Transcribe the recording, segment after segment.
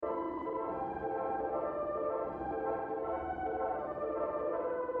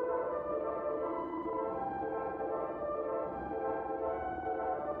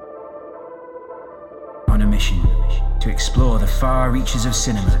mission to explore the far reaches of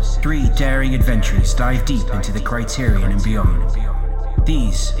cinema. 3 daring adventurers dive deep into the Criterion and beyond.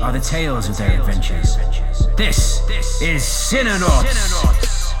 These are the tales of their adventures. This is Cinenauts!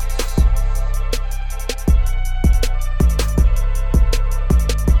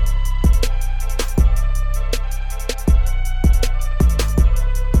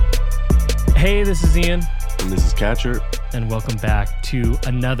 Hey, this is Ian. And this is Catcher. And welcome back to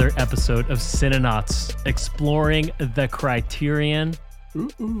another episode of Cinenauts, exploring the Criterion.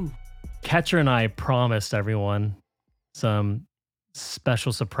 Ooh. Catcher and I promised everyone some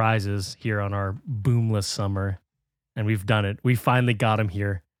special surprises here on our boomless summer, and we've done it. We finally got him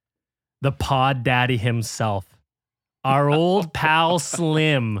here. The pod daddy himself, our old pal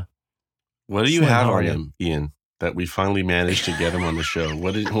Slim. What do you Slim, have how are on you? him, Ian, that we finally managed to get him on the show?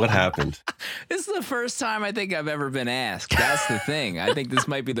 What happened? This is the first time I think I've ever been asked. That's the thing. I think this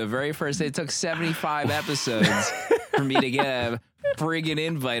might be the very first. It took 75 episodes for me to get a friggin'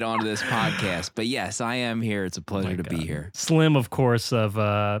 invite onto this podcast. But yes, I am here. It's a pleasure to be here. Slim, of course,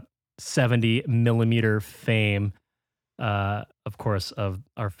 of 70 millimeter fame, of course, of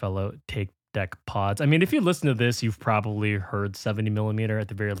our fellow Take Deck pods. I mean, if you listen to this, you've probably heard 70 millimeter. At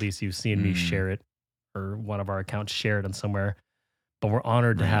the very least, you've seen me share it, or one of our accounts share it on somewhere. But we're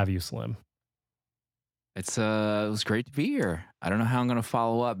honored to have you, Slim. It was great to be here. I don't know how I'm going to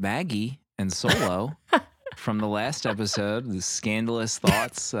follow up Maggie and Solo from the last episode, the scandalous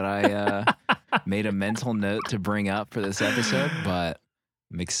thoughts that I made a mental note to bring up for this episode, but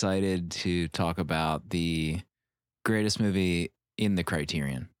I'm excited to talk about the greatest movie in the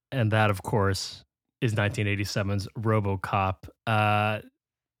Criterion. And that, of course, is 1987's RoboCop.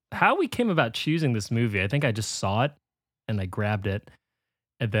 How we came about choosing this movie, I think I just saw it and I grabbed it.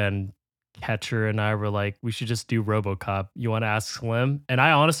 And then Catcher and I were like, we should just do RoboCop. You want to ask Slim? And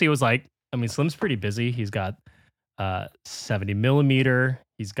I honestly was like, I mean, Slim's pretty busy. He's got 70 millimeter.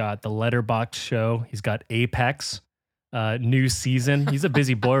 He's got the Letterboxd show. He's got Apex, new season. He's a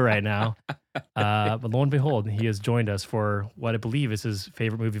busy boy right now. But lo and behold, he has joined us for what I believe is his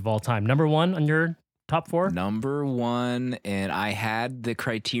favorite movie of all time. Number 1 on your top 4? Number 1, and I had the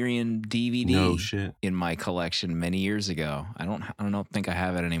Criterion DVD in my collection many years ago. I don't think I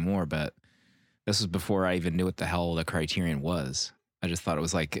have it anymore, but this was before I even knew what the hell the Criterion was. I just thought it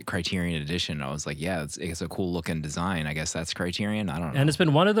was like Criterion Edition. I was like, yeah, it's a cool looking design. I guess that's Criterion. I don't know. And it's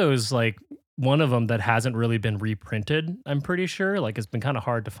been one of those, like, one of them that hasn't really been reprinted, I'm pretty sure. Like, it's been kind of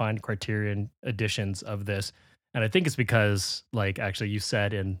hard to find Criterion editions of this. And I think it's because, like, actually you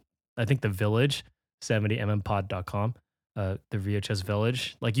said in, I think, The Village, 70mmpod.com, the VHS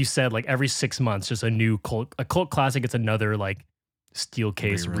Village, like you said, like every 6 months, just a cult classic. It's another like steel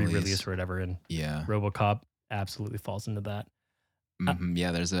case re-release or whatever. And yeah, RoboCop absolutely falls into that.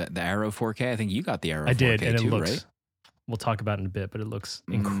 Yeah, there's the Arrow 4K. I think you got the Arrow 4K. I did, and too, it looks. Right? We'll talk about it in a bit, but it looks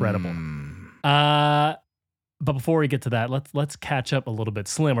incredible. But before we get to that, let's catch up a little bit.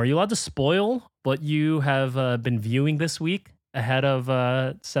 Slim, are you allowed to spoil what you have been viewing this week ahead of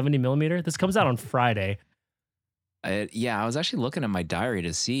 70 millimeter? This comes out on Friday. Yeah, I was actually looking at my diary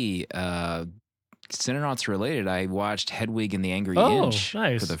to see Cinenauts related. I watched Hedwig and the Angry Inch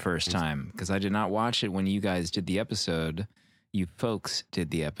for the first time because I did not watch it when you guys did the episode. You folks did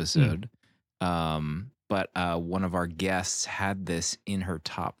the episode. But one of our guests had this in her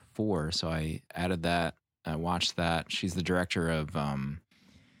top 4, so I added that. I watched that. She's the director of a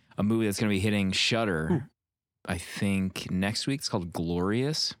movie that's going to be hitting Shudder, I think, next week. It's called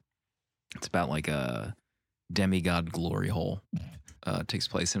Glorious. It's about like a demigod glory hole. Takes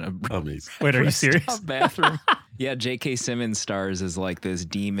place in a Amazing. Wait, are you serious? Bathroom. Yeah, J.K. Simmons stars as like this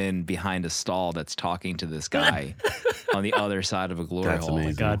demon behind a stall that's talking to this guy on the other side of a glory hole.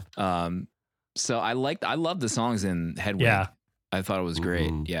 Amazing. Oh my God. So I love the songs in Hedwig. Yeah. I thought it was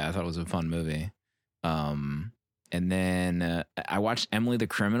great. Yeah, I thought it was a fun movie. And then I watched Emily the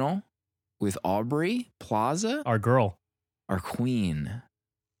Criminal with Aubrey Plaza, Our girl. our queen.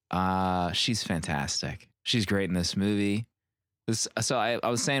 She's fantastic. She's great in this movie. So I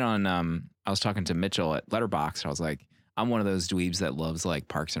was saying on I was talking to Mitchell at Letterboxd. I was like, I'm one of those dweebs that loves like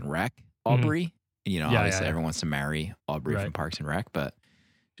Parks and Rec. Aubrey, you know, obviously everyone wants to marry Aubrey from Parks and Rec, but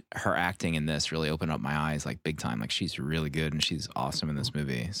her acting in this really opened up my eyes like big time. Like she's really good and she's awesome in this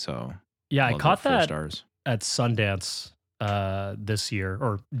movie. So yeah, I caught that 4 stars. at Sundance this year,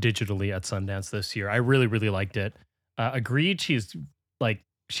 or digitally at Sundance this year. I really, really liked it. Agreed. She's like,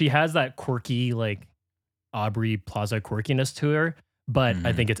 she has that quirky, like Aubrey Plaza quirkiness to her, but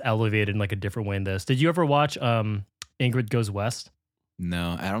I think it's elevated in like a different way in this. Did you ever watch Ingrid Goes West?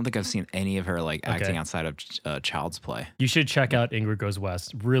 No, I don't think I've seen any of her like acting outside of Child's Play. You should check out Ingrid Goes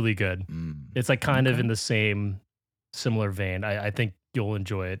West. Really good. It's like kind of in the similar vein. I think you'll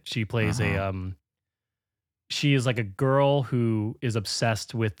enjoy it. She plays she is like a girl who is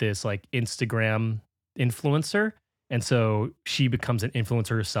obsessed with this like Instagram influencer. And so she becomes an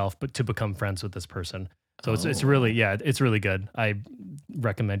influencer herself, but to become friends with this person. So it's really, it's really good. I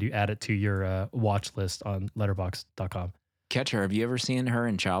recommend you add it to your watch list on letterboxd.com. Catcher, have you ever seen her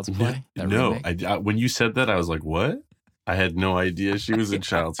in Child's Play? No. When you said that, I was like, what? I had no idea she was in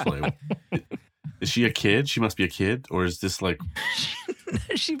Child's Play. Is she a kid? She must be a kid. Or is this like...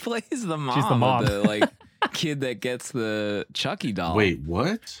 She plays the mom. She's the mom. Of the, like, kid that gets the Chucky doll. Wait,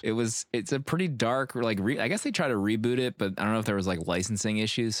 what? It's a pretty dark, like, I guess they try to reboot it, but I don't know if there was like licensing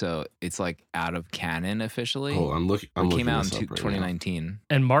issues, so it's like out of canon officially. Oh, it came out in right 2019. Now.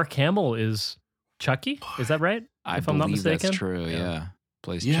 And Mark Hamill is Chucky? Is that right? If I'm not mistaken. That's true, yeah.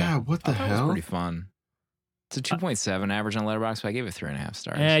 Plays Chucky. What the hell? That was pretty fun. It's a 2.7 average on Letterboxd, but I gave it 3.5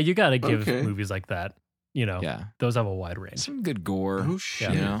 stars. Yeah, you got to give movies like that. You know, those have a wide range. Some good gore. Oh,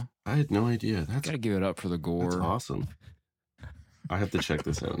 shit. You know? I had no idea. Got to give it up for the gore. That's awesome. I have to check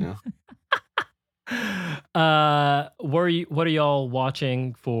this out now. What are y'all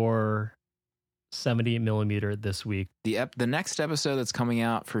watching for 70mm this week? The next episode that's coming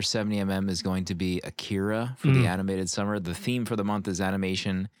out for 70mm is going to be Akira for the animated summer. The theme for the month is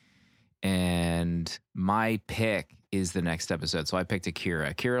animation. And my pick is the next episode. So I picked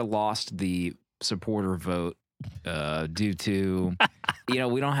Akira. Akira lost the supporter vote due to, we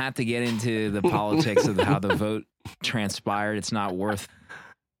don't have to get into the politics of how the vote transpired. It's not worth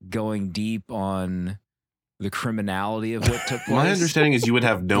going deep on the criminality of what took place. My understanding is you would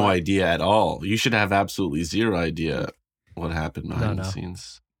have no idea at all. You should have absolutely zero idea what happened behind the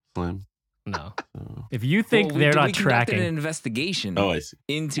scenes, Slim. No. If you think they're not tracking an investigation I see.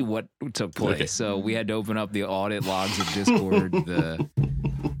 into what took place. Okay. So we had to open up the audit logs of Discord.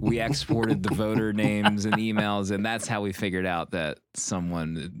 We exported the voter names and emails, and that's how we figured out that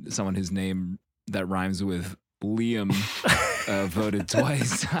someone whose name that rhymes with Liam voted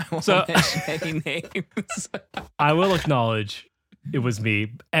twice. I won't mention any names. I will acknowledge it was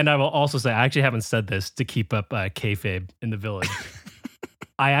me, and I will also say I actually haven't said this to keep up kayfabe in the village.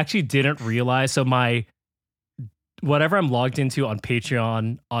 I actually didn't realize. So whatever I'm logged into on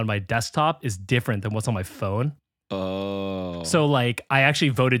Patreon on my desktop is different than what's on my phone. Oh. So like I actually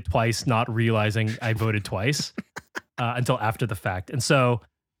voted twice, not realizing I voted twice until after the fact. And so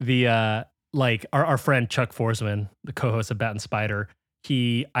the like our friend Chuck Forsman, the co-host of Bat and Spider,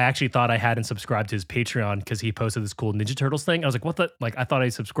 I actually thought I hadn't subscribed to his Patreon because he posted this cool Ninja Turtles thing. I was like, what the? Like I thought I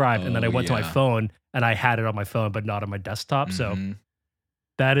subscribed, and then I went to my phone and I had it on my phone, but not on my desktop. Mm-hmm. So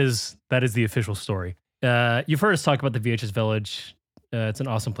that is the official story. You've heard us talk about the VHS Village. It's an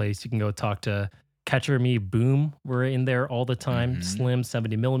awesome place. You can go talk to Catcher, Me, Boom. We're in there all the time. Mm-hmm. Slim,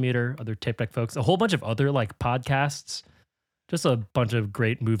 70mm, other tape deck folks, a whole bunch of other like podcasts. Just a bunch of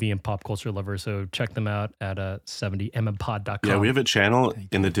great movie and pop culture lovers. So check them out at 70mmpod.com. Yeah, we have a channel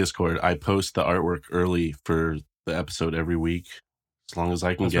in the Discord. I post the artwork early for the episode every week, as long as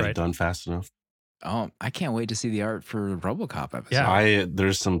I can get it done fast enough. Oh, I can't wait to see the art for the RoboCop episode. Yeah,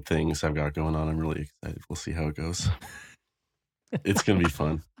 there's some things I've got going on. I'm really excited. We'll see how it goes. It's gonna be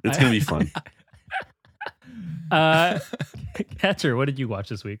fun. It's gonna be fun. Catcher, what did you watch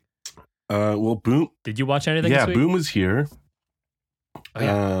this week? Well, Boom. Did you watch anything this week? Boom was here.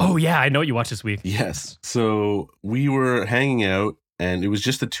 Oh yeah, I know what you watched this week. Yes. So we were hanging out, and it was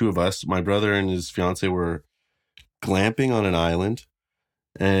just the two of us. My brother and his fiance were glamping on an island,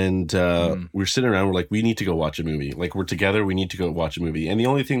 and we were sitting around. We're like, we need to go watch a movie. Like, we're together. We need to go watch a movie. And the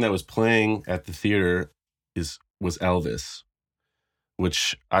only thing that was playing at the theater was Elvis,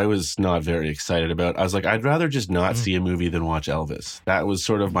 which I was not very excited about. I was like, I'd rather just not see a movie than watch Elvis. That was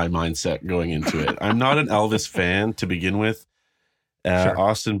sort of my mindset going into it. I'm not an Elvis fan to begin with. Sure.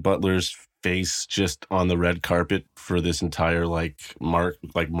 Austin Butler's face just on the red carpet for this entire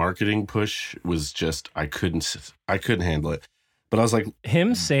marketing push was just I couldn't handle it. But I was like,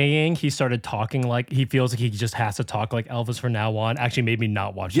 him saying he started talking like he feels like he just has to talk like Elvis from now on actually made me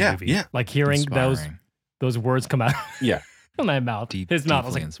not watch the movie. Yeah, like hearing those words come out. Yeah. In my mouth. His mouth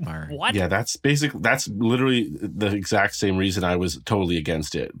was like, inspiring. What? Yeah, that's literally the exact same reason I was totally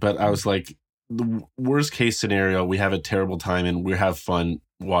against it. But I was like, the worst case scenario, we have a terrible time and we have fun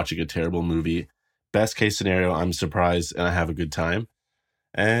watching a terrible movie. Best case scenario, I'm surprised and I have a good time.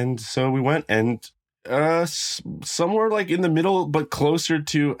 And so we went, and somewhere like in the middle, but closer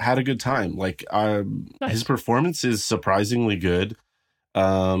to had a good time. Like nice. His performance is surprisingly good.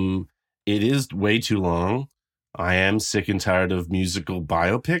 It is way too long. I am sick and tired of musical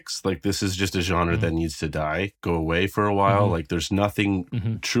biopics. Like, this is just a genre that needs to die, go away for a while. Like, there's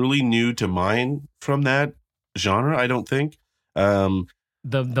nothing truly new to mine from that genre, I don't think.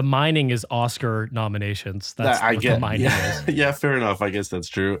 The mining is Oscar nominations. That's what the mining is. Yeah, fair enough. I guess that's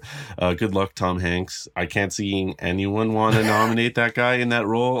true. Good luck, Tom Hanks. I can't see anyone want to nominate that guy in that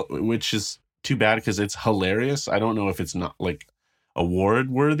role, which is too bad because it's hilarious. I don't know if it's not like award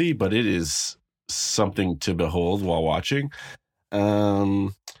worthy, but it is something to behold while watching.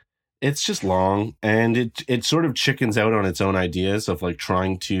 It's just long, and it sort of chickens out on its own ideas of like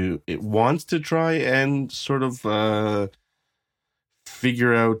it wants to try and sort of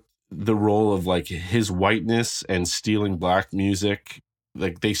figure out the role of like his whiteness and stealing black music.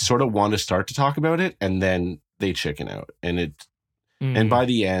 Like, they sort of want to start to talk about it, and then they chicken out, and and by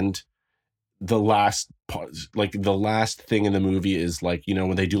the end, the last thing in the movie is like, you know,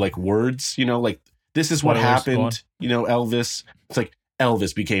 when they do like words, you know, like, this is what happened, you know, Elvis. It's like,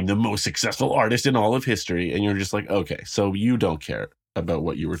 Elvis became the most successful artist in all of history. And you're just like, okay, so you don't care about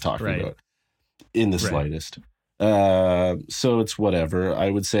what you were talking about in the slightest. So it's whatever.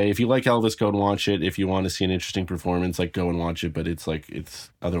 I would say if you like Elvis, go and watch it. If you want to see an interesting performance, like, go and watch it. But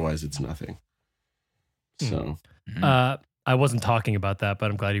otherwise it's nothing. So. I wasn't talking about that, but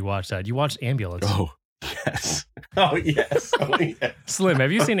I'm glad you watched that. You watched Ambulance. Oh, yes. Oh, yes. Oh, yes. Slim,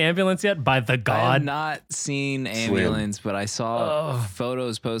 have you seen Ambulance yet? By the God? I have not seen Ambulance, but I saw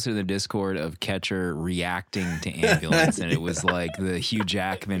photos posted in the Discord of Ketcher reacting to Ambulance, and it was like the Hugh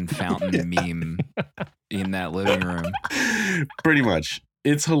Jackman fountain meme in that living room. Pretty much.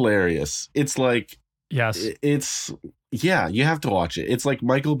 It's hilarious. It's like... Yes. Yeah, you have to watch it. It's like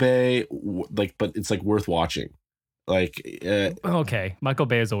Michael Bay, like, but it's like worth watching. Like, okay, Michael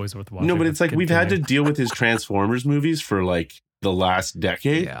Bay is always worth watching. No, but it's like we've had to deal with his Transformers movies for like the last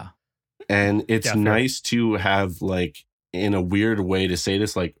decade. Yeah. And it's nice to have, like, in a weird way to say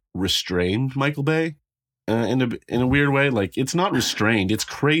this, like, restrained Michael Bay in a weird way. Like, it's not restrained. It's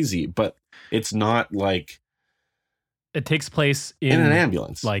crazy, but it's not like... It takes place in an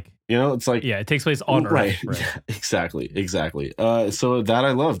ambulance. Like, you know, it's like... Yeah, it takes place on Earth. Right. Yeah, exactly. So that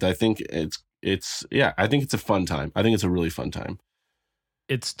I loved. I think I think it's a fun time. I think it's a really fun time.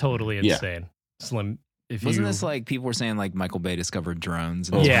 It's totally insane. Slim, wasn't this like people were saying like Michael Bay discovered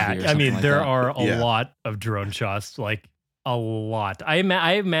drones? I mean, there are a lot of drone shots, like a lot. I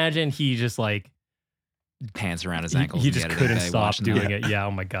imagine he just like pants around his ankles. He just couldn't stop doing it. Yeah.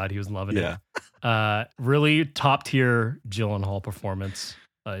 Oh my God, he was loving it. Really top tier Gyllenhaal performance.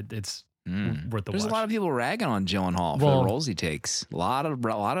 It's worth the watch. There's a lot of people ragging on Gyllenhaal for the roles he takes. A lot of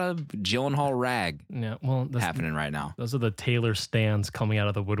Gyllenhaal rag. Yeah, well, that's happening right now. Those are the Taylor stands coming out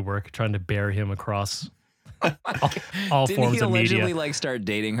of the woodwork, trying to bear him across all Didn't forms he of media. allegedly like start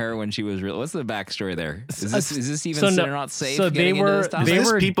dating her when she was real? What's the backstory there? Is this even not safe? So they were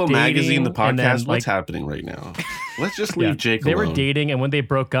People Magazine, the podcast. What's happening right now? Let's just leave Jake alone. They were dating, and when they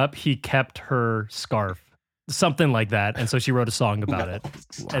broke up, he kept her scarf. Something like that, and so she wrote a song about it,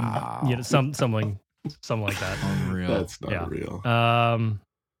 and you know, something like that. Unreal. That's not real.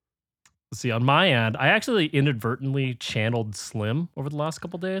 Let's see. On my end, I actually inadvertently channeled Slim over the last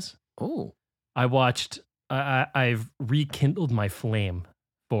couple days. Oh, I watched. I've rekindled my flame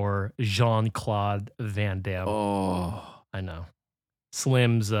for Jean-Claude Van Damme. Oh, I know.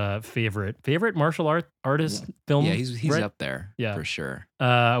 Slim's favorite martial artist film. Yeah, he's up there. Yeah, for sure.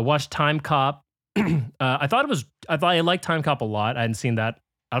 Watched Time Cop. I liked Time Cop a lot. I hadn't seen that.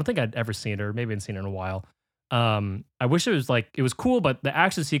 I don't think I'd ever seen it, or maybe I hadn't seen it in a while. I wish it was cool, but the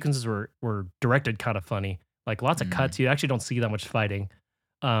action sequences were directed kind of funny. Like lots of cuts. You actually don't see that much fighting.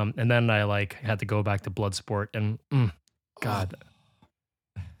 And then I like had to go back to Bloodsport, and God,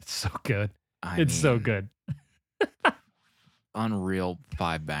 it's so good. It's so good. Unreal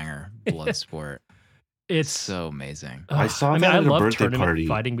 5-banger Bloodsport. It's so amazing. I saw that at a birthday party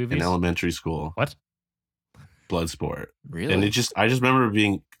fighting movies in elementary school. What? Bloodsport. Really? And I just remember it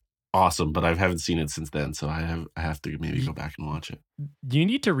being awesome, but I haven't seen it since then, so I have to maybe go back and watch it. You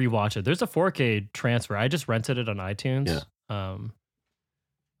need to rewatch it. There's a 4K transfer. I just rented it on iTunes. Yeah.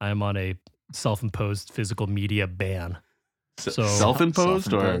 I'm on a self-imposed physical media ban. So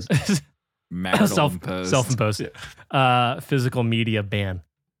self-imposed or self-imposed physical media ban.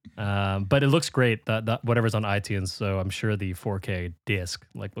 But it looks great. That whatever's on iTunes, so I'm sure the 4K disc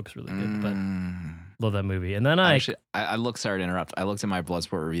looks really good. But love that movie. And then I looked. Sorry to interrupt. I looked at my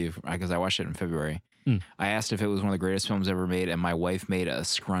Bloodsport review because I watched it in February. I asked if it was one of the greatest films ever made, and my wife made a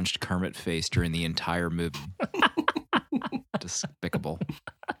scrunched Kermit face during the entire movie. Despicable.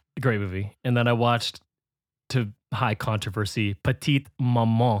 Great movie. And then I watched, to high controversy, Petite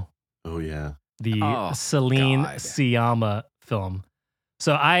Maman. Oh yeah. the Celine Sciamma film.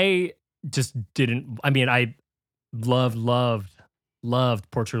 So I just didn't. I mean, I loved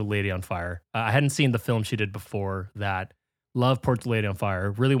Portrait of a Lady on Fire. I hadn't seen the film she did before that. Loved Portrait of a Lady on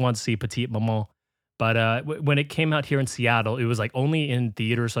Fire. Really wanted to see Petite Maman. But when it came out here in Seattle, it was like only in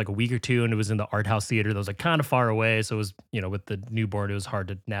theaters for like a week or two, and it was in the art house theater that was like kind of far away. So it was, with the newborn, it was hard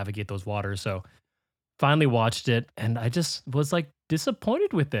to navigate those waters. So finally watched it, and I just was like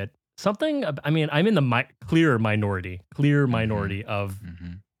disappointed with it. Something, I mean, I'm in the clear minority of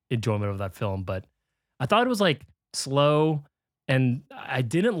enjoyment of that film, but I thought it was like slow, and I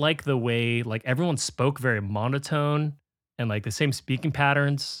didn't like the way like everyone spoke very monotone and like the same speaking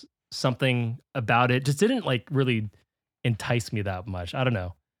patterns. Something about it just didn't like really entice me that much. I don't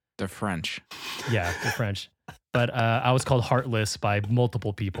know. The French. Yeah, the French. But I was called heartless by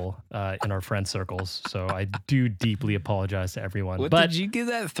multiple people in our friend circles. So I do deeply apologize to everyone. But did you give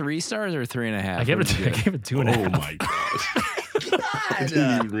that 3 stars or 3.5? I gave it 2.5. Oh my gosh. I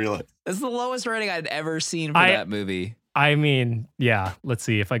didn't even realize. That's the lowest rating I'd ever seen for that movie. I mean, yeah. Let's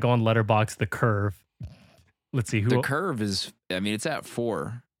see. If I go on Letterboxd, The Curve. Let's see. The Curve is, I mean, it's at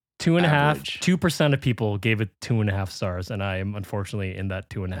 4. 2.5. 2% of people gave it 2.5 stars, and I am unfortunately in that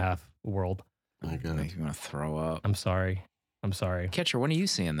 2.5 world. My God, makes me want to throw up. I'm sorry. Catcher, when are you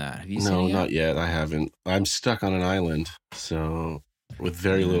seeing that? Have you seen it? No, not yet. I haven't. I'm stuck on an island, so with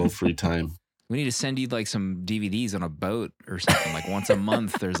very little free time. We need to send you like some DVDs on a boat or something. Like once a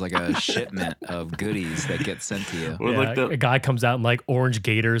month, there's like a shipment of goodies that get sent to you. Or like a guy comes out in like orange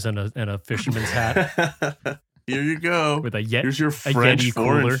gaiters and a fisherman's hat. Here you go. With here's your French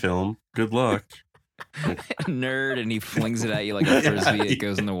foreign film. Good luck. Nerd, and he flings it at you like a frisbee. It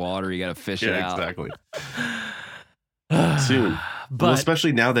goes in the water. You got to fish it out. Exactly. Soon. But well,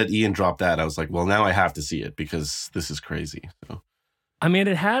 especially now that Ian dropped that, I was like, well, now I have to see it because this is crazy. So. I mean,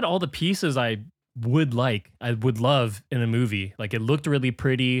 it had all the pieces I would love in a movie. Like it looked really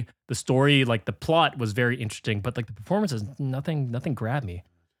pretty. The story, like the plot was very interesting, but like the performances, nothing grabbed me.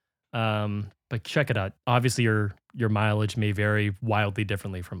 But check it out. Obviously, your mileage may vary wildly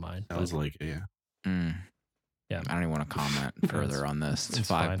differently from mine. Sounds like it, yeah. Yeah. I don't even want to comment further on this. It's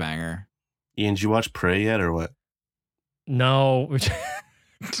 5 banger. Ian, did you watch Prey yet or what? No. Okay.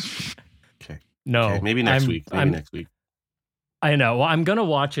 No. Okay, maybe next week. Next week. I know. Well, I'm gonna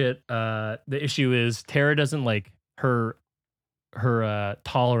watch it. The issue is Tara doesn't like her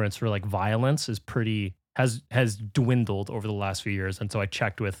tolerance for like violence is has dwindled over the last few years, and so I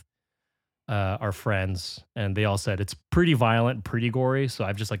checked with our friends, and they all said it's pretty violent, pretty gory. So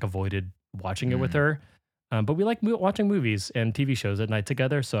I've just like avoided watching it with her. But we like watching movies and TV shows at night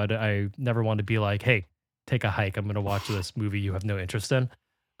together. So I never want to be like, hey, take a hike. I'm going to watch this movie you have no interest in.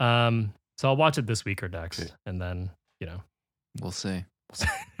 So I'll watch it this week or next. And then, we'll see.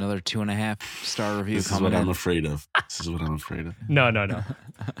 Another 2.5 star review. This is what I'm afraid of. No. No,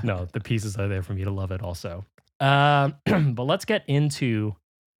 the pieces are there for me to love it also. But let's get into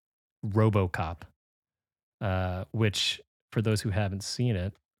RoboCop, which for those who haven't seen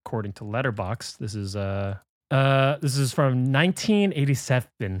it, according to Letterboxd, this is from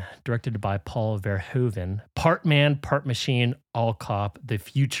 1987, directed by Paul Verhoeven. Part man, part machine, all cop, the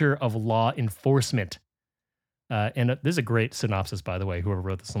future of law enforcement. And this is a great synopsis, by the way, whoever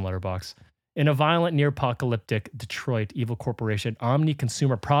wrote this on Letterboxd. In a violent, near-apocalyptic Detroit, evil corporation Omni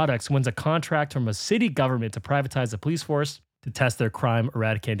Consumer Products wins a contract from a city government to privatize the police force to test their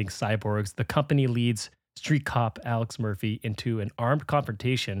crime-eradicating cyborgs. The company leads street cop Alex Murphy into an armed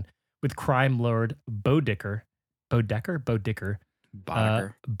confrontation with crime lord Bodecker. Boddicker.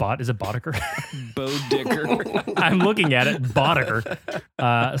 Is it Boddicker? Boddicker. I'm looking at it.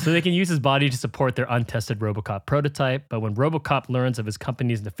 Boddicker. So they can use his body to support their untested RoboCop prototype. But when RoboCop learns of his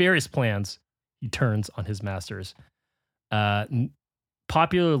company's nefarious plans, he turns on his masters.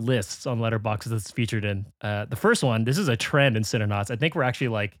 Popular lists on Letterboxd that's featured in. The first one, this is a trend in Cinenauts. I think we're actually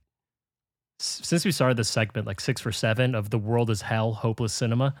like, since we started this segment, like 6 for 7 of The World is Hell, Hopeless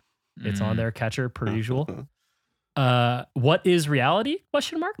Cinema. It's on there, Catcher, per usual. What is reality? ?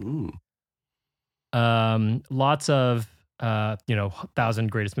 Lots of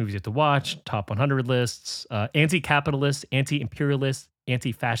 1,000 greatest movies you have to watch, top 100 lists, anti-capitalist, anti-imperialist,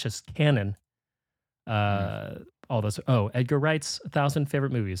 anti-fascist canon. All those. Edgar Wright's 1,000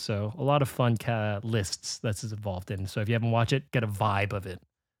 favorite movies. So a lot of fun lists that's involved in. So if you haven't watched it, get a vibe of it.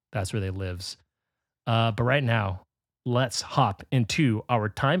 That's where they lives. But right now, let's hop into our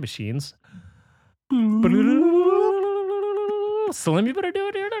time machines. Slim, you better do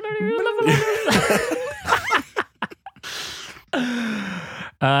it here.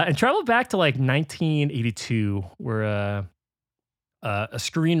 And travel back to like 1982, where a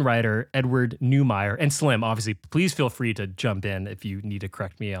screenwriter, Edward Neumeier, and Slim, obviously, please feel free to jump in if you need to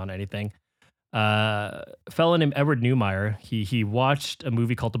correct me on anything. A fellow named Edward Neumeier, he watched a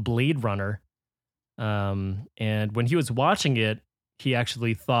movie called The Blade Runner. And when he was watching it, he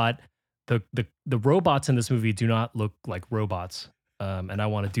actually thought the robots in this movie do not look like robots. And I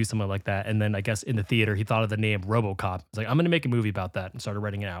want to do something like that. And then I guess in the theater, he thought of the name RoboCop. He's like, I'm going to make a movie about that, and started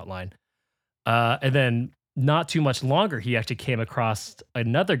writing an outline. And then not too much longer, he actually came across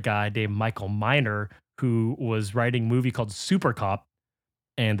another guy named Michael Miner, who was writing a movie called Super Cop.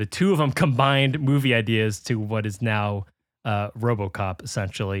 And the two of them combined movie ideas to what is now RoboCop,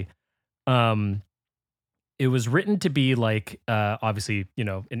 essentially. It was written to be like, obviously,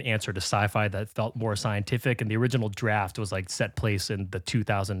 an answer to sci-fi that felt more scientific. And the original draft was like set place in the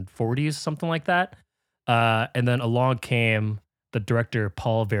 2040s, something like that. And then along came the director,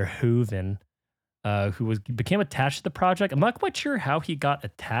 Paul Verhoeven, who became attached to the project. I'm not quite sure how he got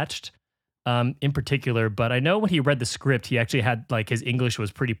attached in particular, but I know when he read the script, he actually had like his English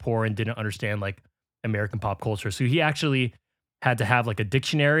was pretty poor and didn't understand like American pop culture. So he actually had to have like a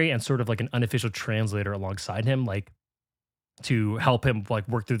dictionary and sort of like an unofficial translator alongside him, like to help him like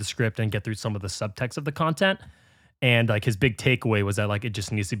work through the script and get through some of the subtext of the content. And like his big takeaway was that like it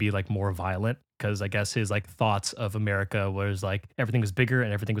just needs to be like more violent, because I guess his like thoughts of America was like everything was bigger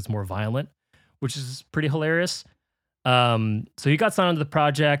and everything was more violent, which is pretty hilarious. So he got signed onto the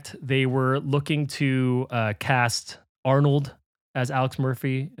project. They were looking to cast Arnold as Alex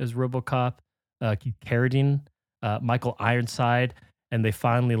Murphy as RoboCop, Keith Carradine, Michael Ironside, and they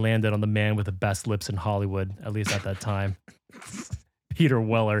finally landed on the man with the best lips in Hollywood, at least at that time, Peter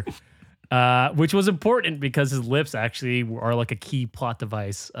Weller, which was important because his lips actually are like a key plot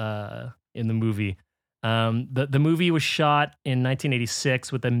device in the movie. The movie was shot in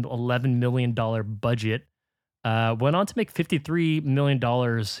 1986 with an $11 million budget. Went on to make $53 million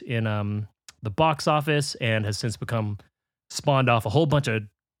in the box office, and has since spawned off a whole bunch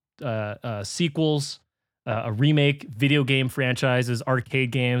of sequels, a remake, video game franchises,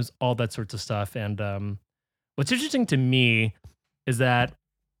 arcade games, all that sorts of stuff. And what's interesting to me is that,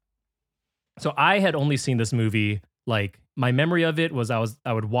 so I had only seen this movie, like my memory of it was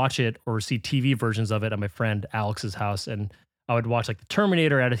I would watch it or see TV versions of it at my friend Alex's house, and I would watch like the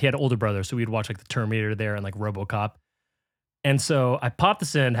Terminator. He had an older brother, so we'd watch like the Terminator there and like RoboCop. And so I popped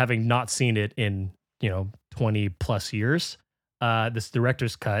this in, having not seen it in 20 plus years, this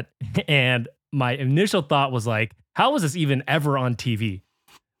director's cut, and my initial thought was like, how was this even ever on TV?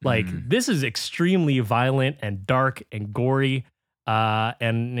 Like, this is extremely violent and dark and gory.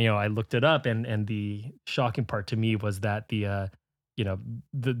 And I looked it up, and the shocking part to me was that the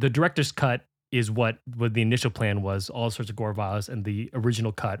director's cut is what the initial plan was, all sorts of gore violence, and the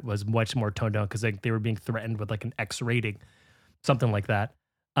original cut was much more toned down because they were being threatened with like an X rating, something like that.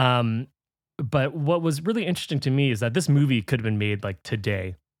 But what was really interesting to me is that this movie could have been made like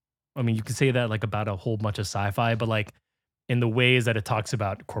today. I mean, you could say that like about a whole bunch of sci-fi, but like in the ways that it talks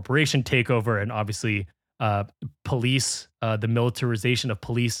about corporation takeover and obviously police, the militarization of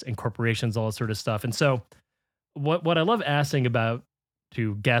police and corporations, all that sort of stuff. And so what I love asking about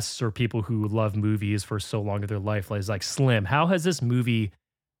to guests or people who love movies for so long of their life is like, Slim, how has this movie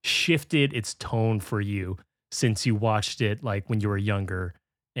shifted its tone for you since you watched it like when you were younger,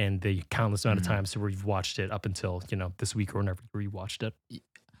 and the countless amount of times where you've watched it up until this week or whenever you rewatched it?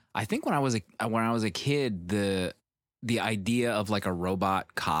 I think when I was a kid, the idea of like a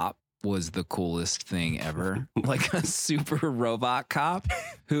robot cop was the coolest thing ever. Like a super robot cop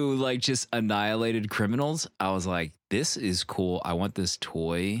who like just annihilated criminals. I was like, this is cool. I want this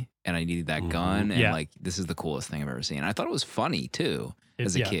toy, and I needed that gun. And like, this is the coolest thing I've ever seen. I thought it was funny too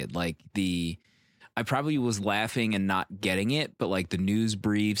as a kid. Like I probably was laughing and not getting it, but like the news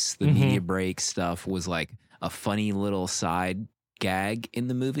briefs, the media break stuff was like a funny little side gag in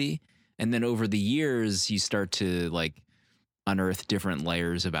the movie. And then over the years, you start to like unearth different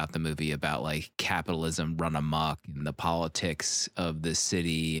layers about the movie, about like capitalism run amok and the politics of the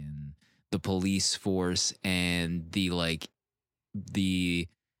city and the police force and the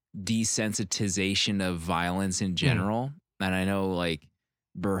desensitization of violence in general. And I know like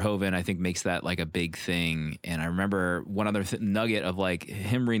Verhoeven, I think, makes that like a big thing. And I remember one other nugget of like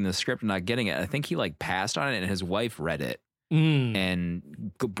him reading the script and not getting it. I think he like passed on it, and his wife read it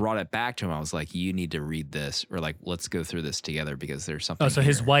and brought it back to him. I was like, you need to read this, or like, let's go through this together because there's something. Oh, so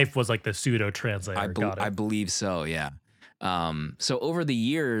his wife was like the pseudo translator. I believe so. Yeah. So over the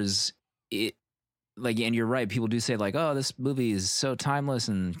years, it like, and you're right. People do say like, oh, this movie is so timeless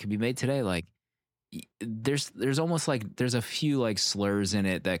and can be made today. Like there's almost like, there's a few like slurs in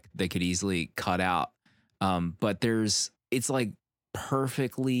it that they could easily cut out. But it's like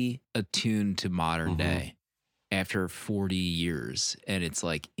perfectly attuned to modern day after 40 years, and it's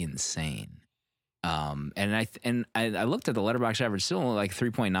like insane. And I looked at the Letterboxd average, still only like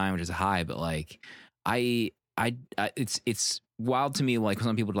 3.9, which is high, but like it's wild to me. Like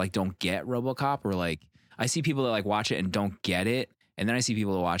some people like don't get RoboCop, or like I see people that like watch it and don't get it, and then I see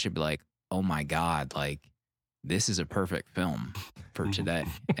people that watch it and be like, oh my god, like this is a perfect film for today,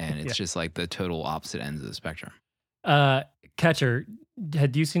 and it's just like the total opposite ends of the spectrum. Catcher,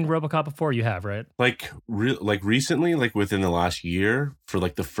 had you seen RoboCop before? You have, right? Like recently, like within the last year, for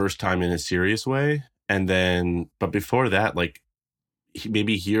like the first time in a serious way, and then but before that, like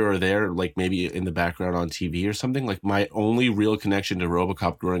maybe here or there, like maybe in the background on TV or something. Like my only real connection to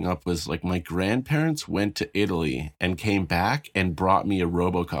RoboCop growing up was like my grandparents went to Italy and came back and brought me a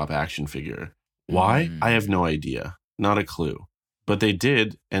RoboCop action figure. Why? I have no idea. Not a clue. But they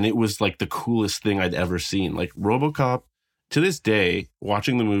did, and it was like the coolest thing I'd ever seen. Like RoboCop, to this day,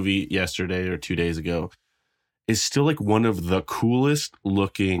 watching the movie yesterday or 2 days ago, is still like one of the coolest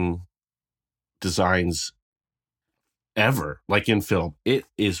looking designs ever, like in film. It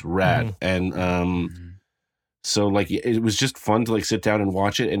is rad. And so like it was just fun to like sit down and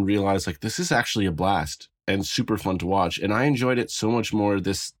watch it and realize like this is actually a blast and super fun to watch. And I enjoyed it so much more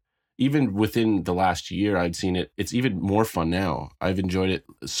this, even within the last year I'd seen it. It's even more fun now. I've enjoyed it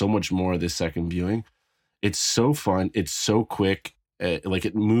so much more this second viewing. It's so fun. It's so quick. Like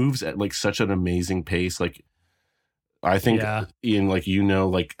it moves at like such an amazing pace. Like I think Ian, like, you know,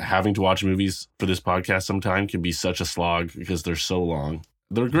 like having to watch movies for this podcast sometime can be such a slog because they're so long.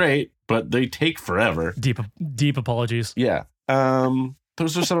 They're great, but they take forever. Deep apologies. Yeah.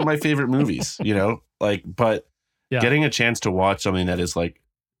 Those are some of my favorite movies, you know, like, but getting a chance to watch something that is like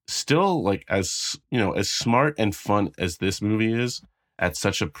still like as, you know, as smart and fun as this movie is at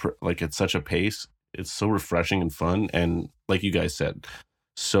such a at such a pace. It's so refreshing and fun. And like you guys said,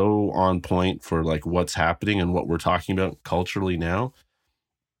 so on point for like what's happening and what we're talking about culturally now.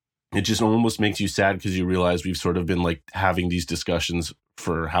 It just almost makes you sad because you realize we've sort of been like having these discussions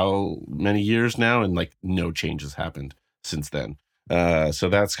for how many years now, and like no change has happened since then. So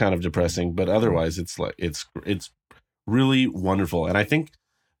that's kind of depressing, but otherwise it's like, it's really wonderful. And I think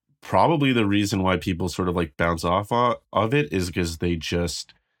probably the reason why people sort of like bounce off of it is because they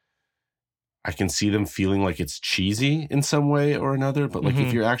just, I can see them feeling like it's cheesy in some way or another, but like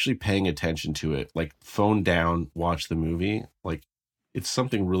if you're actually paying attention to it, like phone down, watch the movie, like it's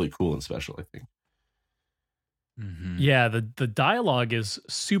something really cool and special, I think. Yeah, the dialogue is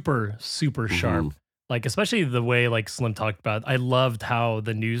super sharp. Like especially the way like Slim talked about. I loved how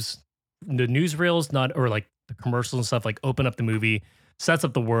the newsreels or like the commercials and stuff like open up the movie, sets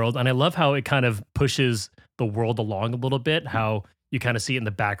up the world, and I love how it kind of pushes the world along a little bit. How you kind of see it in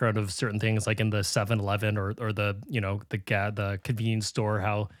the background of certain things, like in the 7-Eleven or the, you know, the convenience store,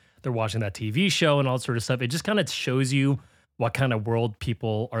 how they're watching that TV show and all that sort of stuff. It just kind of shows you what kind of world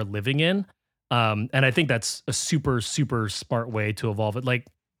people are living in. And I think that's a super smart way to evolve it. Like,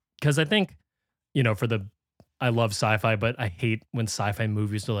 because I think, you know, I love sci-fi, but I hate when sci-fi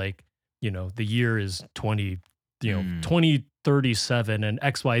movies are like, you know, the year is 2037 and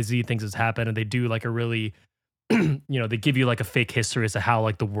XYZ things has happened, and they do like a really, you know, they give you like a fake history as to how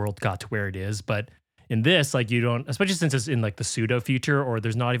like the world got to where it is. But in this, like you don't, especially since it's in like the pseudo future, or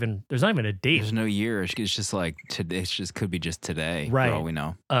there's not even a date. There's no year. It's just like today. It's just could be just today, right? For all we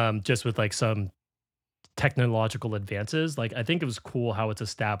know. Just with like some technological advances. Like I think it was cool how it's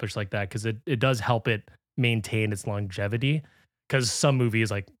established like that, because it does help it maintain its longevity. Because some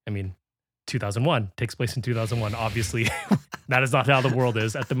movies, like, I mean, 2001 takes place in 2001. Obviously, that is not how the world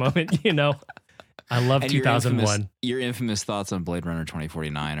is at the moment, you know. I love 2001. Your infamous thoughts on Blade Runner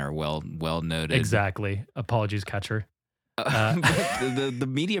 2049 are well noted. Exactly. Apologies, Catcher. The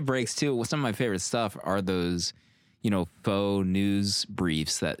media breaks too. Some of my favorite stuff are those, you know, faux news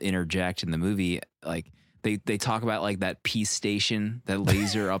briefs that interject in the movie. Like they talk about like that peace station, that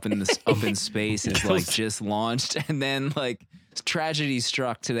laser up in space is like just launched, and then like tragedy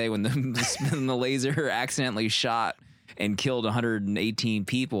struck today when the laser accidentally shot and killed 118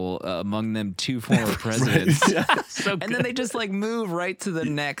 people, among them 2 former presidents. So and then they just like move right to the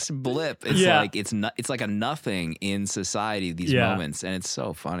next blip. It's like it's like a nothing in society, these moments, and it's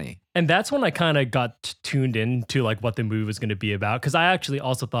so funny. And that's when I kind of got tuned into like what the movie was going to be about, because I actually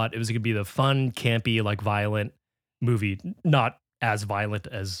also thought it was going to be the fun, campy, like violent movie. Not as violent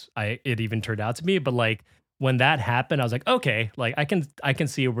as it even turned out to be, but like when that happened, I was like, okay, like I can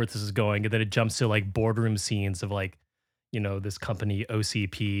see where this is going. And then it jumps to like boardroom scenes of like, you know, this company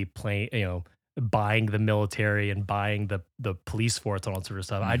OCP playing, you know, buying the military and buying the police force and all that sort of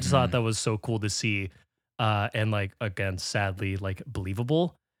stuff. I just thought that was so cool to see. and like again, sadly, like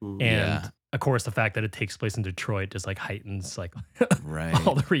believable. And of course, the fact that it takes place in Detroit just like heightens like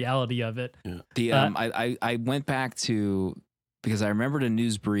all the reality of it. I went back to, because I remembered a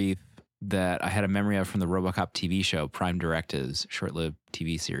news brief that I had a memory of from the RoboCop TV show, Prime Directives, short-lived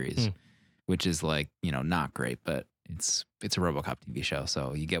TV series, which is like, not great, but it's a RoboCop TV show,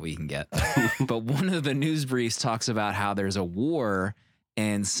 so you get what you can get. But one of the news briefs talks about how there's a war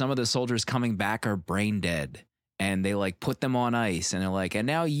and some of the soldiers coming back are brain dead, and they like put them on ice, and they're like, and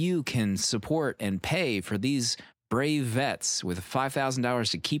now you can support and pay for these brave vets with $5,000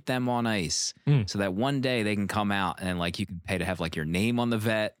 to keep them on ice, so that one day they can come out and like you can pay to have like your name on the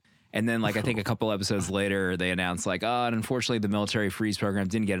vet. And then, like, I think a couple episodes later, they announced, like, and unfortunately, the military freeze program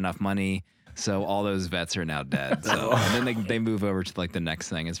didn't get enough money, so all those vets are now dead. So, and then they move over to, like, the next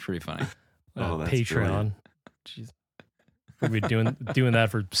thing. It's pretty funny. That's Patreon. Jeez. We've been doing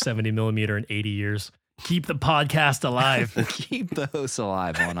that for 70mm and 80 years. Keep the podcast alive. Keep the hosts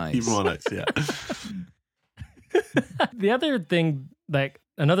alive on ice. Keep them on ice, yeah. Another thing that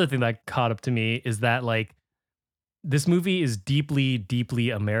caught up to me is that, like, this movie is deeply,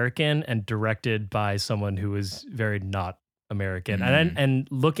 deeply American and directed by someone who is very not American. And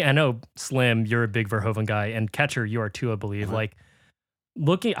look, I know Slim, you're a big Verhoeven guy, and Catcher, you are too, I believe. Like,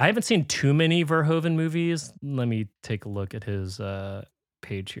 I haven't seen too many Verhoeven movies. Let me take a look at his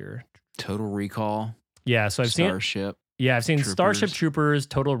page here. Total Recall. Yeah, so I've seen Starship. Yeah, I've seen Troopers. Starship Troopers,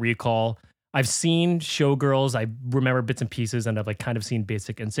 Total Recall. I've seen Showgirls. I remember bits and pieces, and I've like kind of seen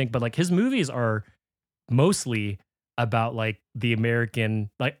Basic Instinct. But like his movies are mostly about like the American,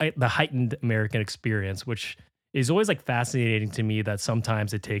 like the heightened American experience, which is always like fascinating to me, that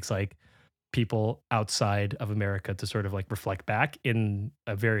sometimes it takes like people outside of America to sort of like reflect back in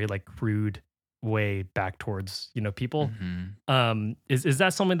a very like crude way back towards, people. Is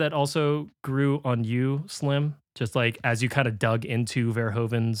that something that also grew on you, Slim? Just like as you kind of dug into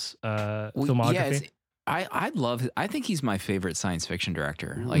Verhoeven's filmography? I think he's my favorite science fiction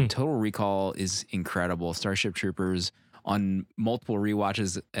director. Like Total Recall is incredible. Starship Troopers, on multiple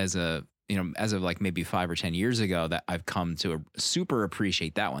rewatches as of like maybe 5 or 10 years ago, that I've come to super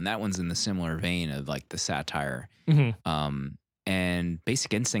appreciate that one. That one's in the similar vein of like the satire. And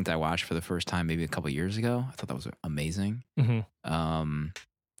Basic Instinct I watched for the first time maybe a couple of years ago. I thought that was amazing.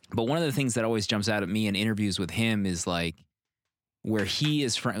 But one of the things that always jumps out at me in interviews with him is like where he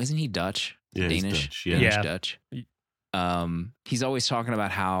is from. Isn't he Dutch? Yeah, Danish? Dutch, yeah. Dutch. He's always talking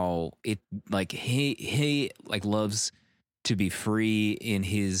about how it like he like loves to be free in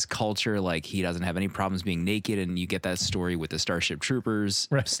his culture. Like he doesn't have any problems being naked, and you get that story with the Starship Troopers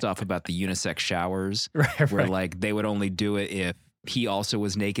stuff about the unisex showers, where like they would only do it if he also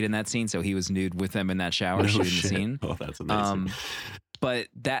was naked in that scene, so he was nude with them in that shower shooting the scene. Oh, that's amazing. But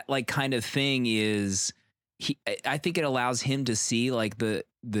that like kind of thing is, I think it allows him to see like the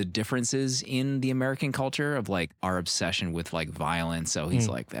differences in the American culture of like our obsession with like violence. So he's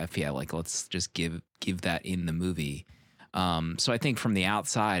like, like let's just give that in the movie. So I think from the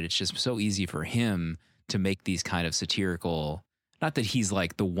outside, it's just so easy for him to make these kind of satirical, not that he's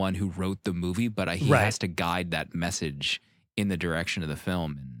like the one who wrote the movie, but he has to guide that message in the direction of the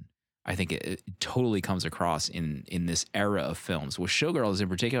film. And I think it totally comes across in this era of films. With Showgirls in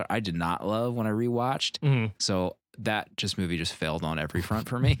particular, I did not love when I rewatched. So that movie just failed on every front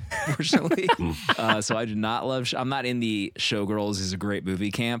for me, unfortunately. So I did not love. I'm not in the Showgirls is a great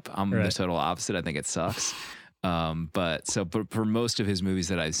movie camp. I'm the total opposite. I think it sucks. But for most of his movies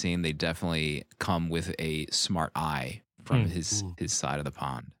that I've seen, they definitely come with a smart eye from his side of the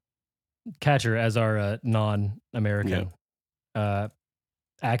pond. Catcher, as our non-American,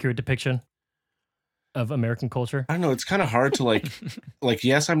 accurate depiction of American culture? I don't know. It's kind of hard to like,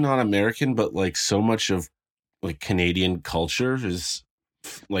 yes, I'm not American, but like so much of like Canadian culture is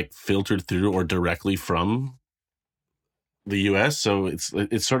like filtered through or directly from the US. So it's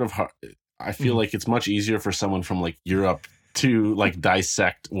sort of hard. I feel like it's much easier for someone from like Europe to like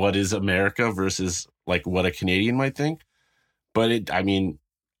dissect what is America versus like what a Canadian might think. But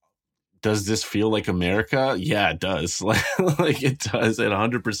does this feel like America? Yeah, it does. Like it does. It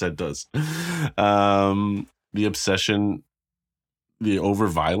 100% does. The obsession, the over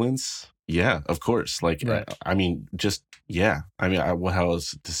violence. Yeah, of course. Like, how else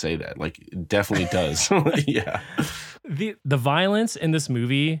to say that? Like, it definitely does. Yeah. The violence in this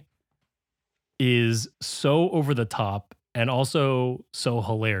movie is so over the top and also so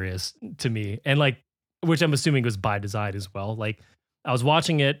hilarious to me. And like, which I'm assuming was by design as well. Like, I was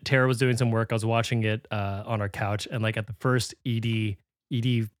watching it. Tara was doing some work. I was watching it on our couch, and like at the first ED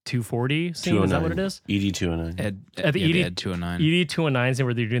 240 scene, is that what it is? ED 209. At the ED 209. ED 209 scene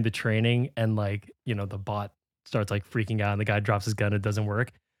where they're doing the training, and like the bot starts like freaking out and the guy drops his gun, it doesn't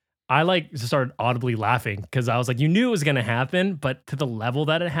work. I like just started audibly laughing because I was like, you knew it was going to happen, but to the level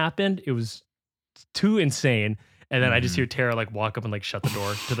that it happened, it was too insane. And then I just hear Tara like walk up and like shut the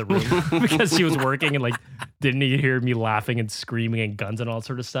door to the room because she was working and like didn't hear me laughing and screaming and guns and all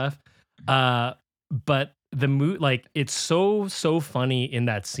sort of stuff. But the like it's so funny in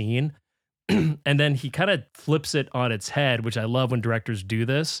that scene. And then he kind of flips it on its head, which I love when directors do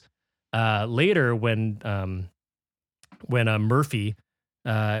this. Later when Murphy,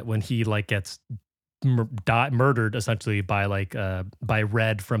 when he like gets murdered essentially by like by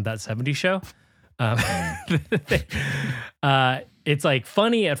Red from that 70s show. It's like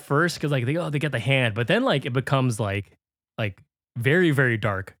funny at first because like they get the hand, but then like it becomes like very, very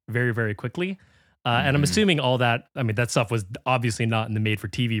dark very, very quickly. And I'm assuming all that, I mean, that stuff was obviously not in the made for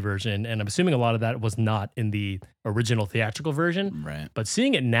TV version. And I'm assuming a lot of that was not in the original theatrical version. Right. But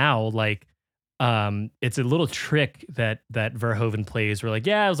seeing it now, like, it's a little trick that Verhoeven plays where like,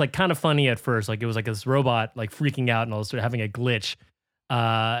 yeah, it was like kind of funny at first. Like it was like this robot like freaking out and all sort of having a glitch.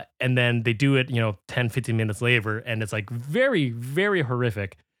 And then they do it, 10, 15 minutes later, and it's like very, very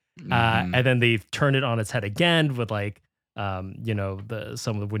horrific. And then they turn it on its head again with like, when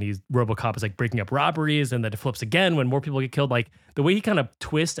RoboCop is like breaking up robberies, and then it flips again when more people get killed. Like the way he kind of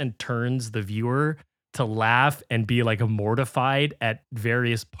twists and turns the viewer to laugh and be like mortified at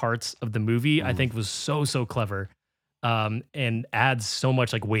various parts of the movie, I think was so clever, and adds so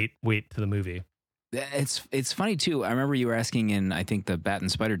much like weight to the movie. It's funny too. I remember you were asking in I think the Bat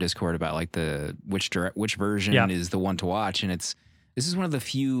and Spider Discord about like which version is the one to watch, and this is one of the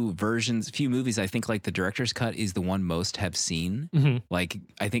few movies I think like the director's cut is the one most have seen. Like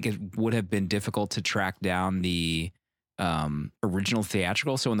I think it would have been difficult to track down the original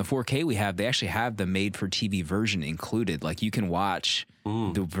theatrical. So in the 4K they actually have the made for TV version included. Like you can watch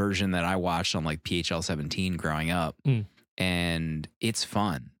the version that I watched on like PHL 17 growing up, and it's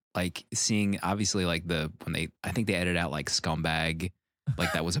fun. Like seeing obviously like I think they edited out like scumbag.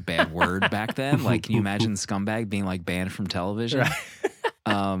 Like that was a bad word back then. Like, can you imagine scumbag being like banned from television?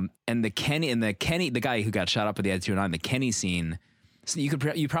 Right. And the Kenny, the guy who got shot up at the Attitude 9, the Kenny scene. So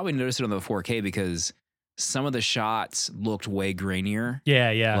you probably noticed it on the 4K because some of the shots looked way grainier.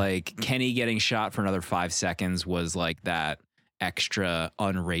 Yeah. Like Kenny getting shot for another 5 seconds was like that extra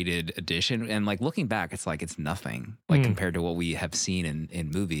unrated edition. And like looking back, it's like it's nothing like compared to what we have seen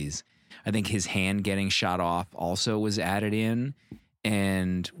in movies. I think his hand getting shot off also was added in.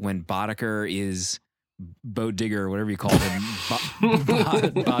 And when Boddicker is Bo Digger, whatever you call him,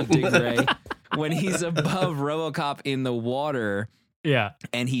 Bod Digger, when he's above RoboCop in the water,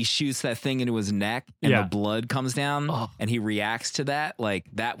 and he shoots that thing into his neck, and the blood comes down, and he reacts to that. Like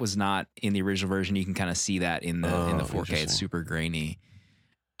that was not in the original version. You can kind of see that in the 4K. It's super grainy.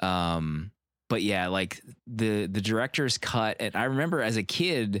 But yeah, like the director's cut, and I remember as a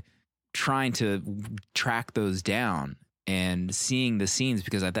kid trying to track those down. And seeing the scenes,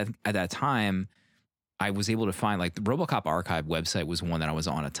 because at that time, I was able to find like the RoboCop Archive website was one that I was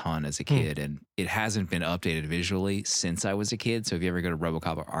on a ton as a kid, and it hasn't been updated visually since I was a kid. So if you ever go to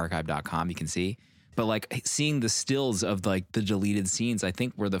RoboCopArchive.com, you can see. But like seeing the stills of like the deleted scenes, I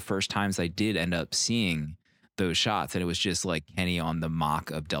think were the first times I did end up seeing those shots, and it was just like Kenny on the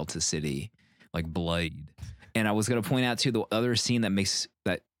mock of Delta City, like bloodied. And I was going to point out too the other scene that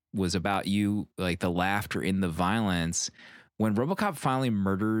was about you, like the laughter in the violence, when RoboCop finally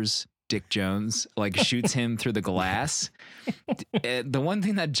murders Dick Jones, like shoots him through the glass. The one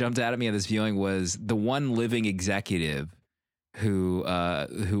thing that jumped out at me at this viewing was the one living executive who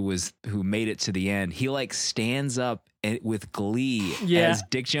made it to the end. He like stands up with glee as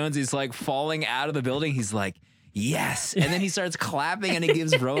Dick Jones is like falling out of the building. He's like, yes. And then he starts clapping and he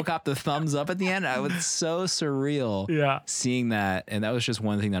gives RoboCop the thumbs up at the end. It was so surreal seeing that. And that was just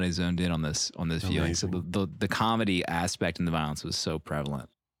one thing that I zoned in on this viewing. So the comedy aspect and the violence was so prevalent.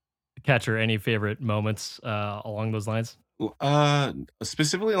 Catcher, any favorite moments along those lines?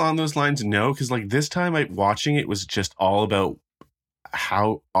 Specifically along those lines, no. Because like this time watching it was just all about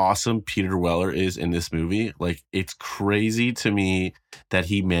how awesome Peter Weller is in this movie. Like it's crazy to me that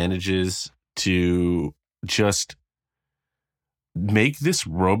he manages to just make this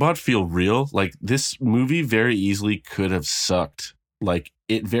robot feel real. Like this movie very easily could have sucked. Like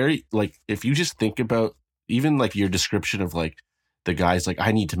if you just think about even like your description of like the guy's like,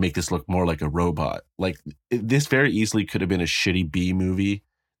 I need to make this look more like a robot. Like this very easily could have been a shitty B movie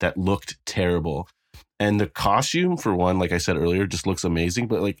that looked terrible. And the costume, for one, like I said earlier, just looks amazing.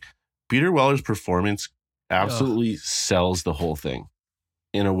 But like Peter Weller's performance absolutely sells the whole thing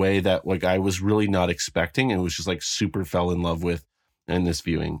in a way that like I was really not expecting, and was just like super fell in love with in this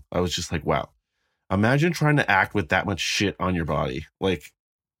viewing. I was just like, wow. Imagine trying to act with that much shit on your body, like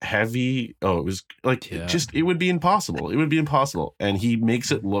heavy. Oh, it was like it would be impossible. It would be impossible, and he makes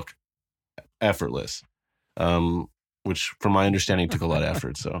it look effortless, which, from my understanding, took a lot of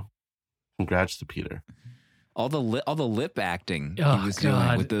effort. So, congrats to Peter. All the lip acting he was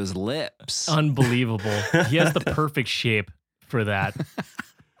doing with those lips, unbelievable. He has the perfect shape for that.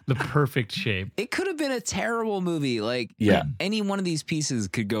 The perfect shape. It could have been a terrible movie. Like, any one of these pieces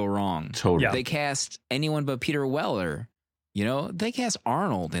could go wrong. Totally. They cast anyone but Peter Weller. You know, they cast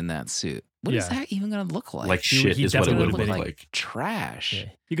Arnold in that suit. What is that even going to look like? Like shit is what it would look like. Trash. Yeah.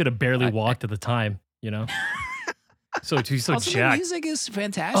 He could have barely walked at the time, you know? He's so also, jacked. The music is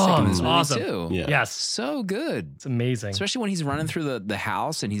fantastic in this movie, awesome. too. Yeah. Yes. So good. It's amazing. Especially when he's running through the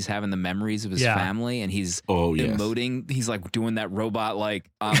house and he's having the memories of his family and he's emoting. He's like doing that robot, like,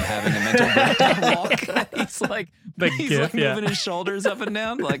 I'm having a mental breakdown walk. He's like, moving his shoulders up and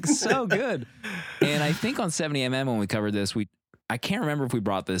down. Like, so good. And I think on 70mm when we covered this, I can't remember if we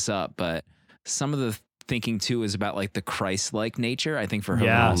brought this up, but some of the thinking too is about like the Christ-like nature. I think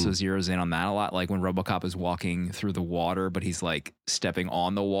Verhoeven also zeroes in on that a lot. Like when RoboCop is walking through the water, but he's like stepping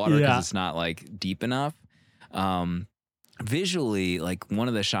on the water because it's not like deep enough. Visually, like one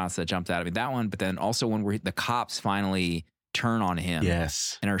of the shots that jumped out at me, that one, but then also when the cops finally turn on him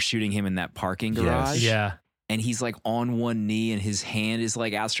and are shooting him in that parking garage. Yeah. And he's like on one knee and his hand is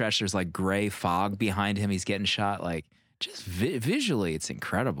like outstretched. There's like gray fog behind him. He's getting shot. Like, just visually, it's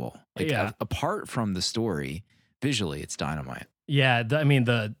incredible. Like apart from the story, visually, it's dynamite. Yeah,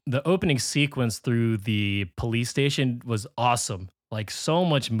 the opening sequence through the police station was awesome. Like so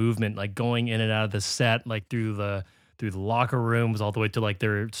much movement, like going in and out of the set, like through the locker rooms, all the way to like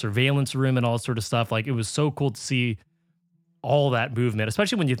their surveillance room and all sort of stuff. Like it was so cool to see all that movement,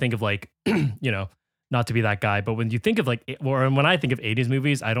 especially when you think of like, you know, not to be that guy, but when you think of like, or when I think of 80s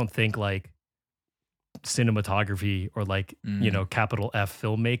movies, I don't think like cinematography or like you know, capital F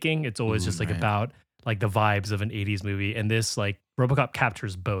filmmaking. It's always just like about like the vibes of an 80s movie, and this like RoboCop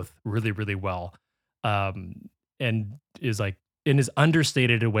captures both really, really well, and is like in his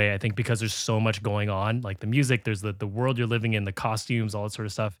understated way, I think, because there's so much going on. Like the music, there's the world you're living in, the costumes, all that sort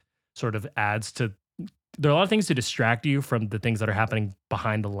of stuff sort of adds to, there are a lot of things to distract you from the things that are happening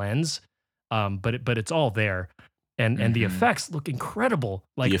behind the lens, but it's all there, and the effects look incredible,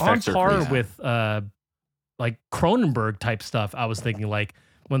 like on par with like Cronenberg type stuff. I was thinking like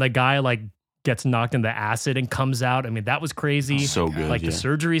when the guy like gets knocked into acid and comes out. I mean, that was crazy. So good. Like the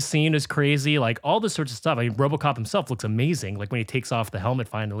surgery scene is crazy. Like all this sorts of stuff. I mean, RoboCop himself looks amazing. Like when he takes off the helmet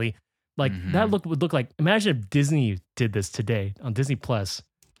finally, like that would look like, imagine if Disney did this today on Disney Plus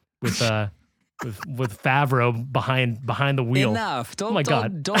with Favreau behind the wheel. Enough. Don't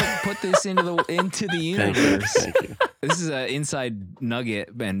put this into the universe. Thank you. This is an inside nugget,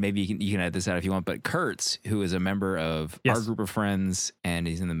 and maybe you can edit this out if you want. But Kurtz, who is a member of our group of friends, and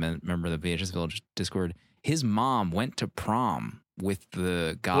he's in the member of the VHS Village Discord, his mom went to prom with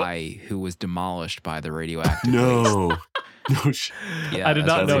the guy who was demolished by the radioactive waste. Yeah, I did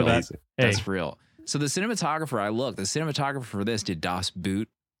not know that. That's real. So the cinematographer for this did Das Boot.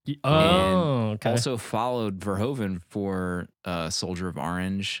 Also followed Verhoeven for Soldier of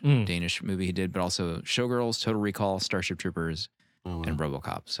Orange, Danish movie he did, but also Showgirls, Total Recall, Starship Troopers, and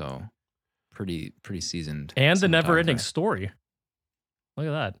RoboCop. So pretty seasoned. And The Never-Ending Story. Look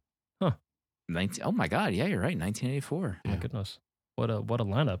at that. Huh. Oh my God. Yeah, you're right. 1984. My goodness. What a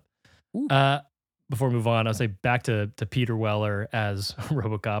lineup. Before we move on, I'll say back to Peter Weller as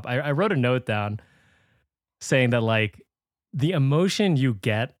RoboCop. I wrote a note down saying that like the emotion you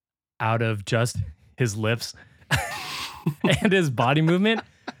get out of just his lips and his body movement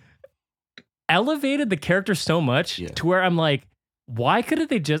elevated the character so much to where I'm like, why couldn't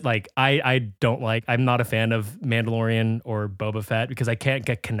they just like, I'm not a fan of Mandalorian or Boba Fett because I can't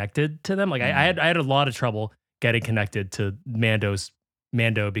get connected to them. Like I had a lot of trouble getting connected to Mando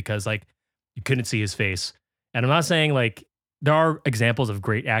because like you couldn't see his face. And I'm not saying like, there are examples of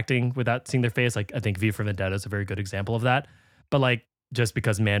great acting without seeing their face. Like I think V for Vendetta is a very good example of that. But like, just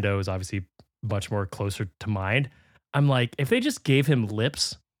because Mando is obviously much more closer to mind, I'm like, if they just gave him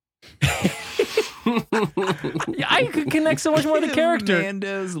lips, I could connect so much more with the character.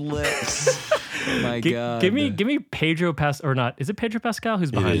 Mando's lips. Oh my God. Give me Pedro Pascal, or not? Is it Pedro Pascal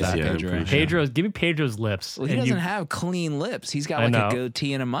who's behind that? Yeah, Pedro. Give me Pedro's lips. Well, he doesn't have clean lips. He's got like a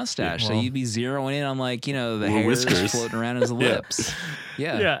goatee and a mustache. So you'd be zeroing in on like, you know, the hairs floating around his lips.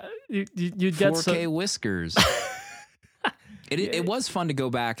 Yeah. You'd get 4K whiskers. It was fun to go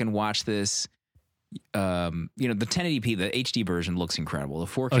back and watch this. You know, the 1080p, the HD version looks incredible.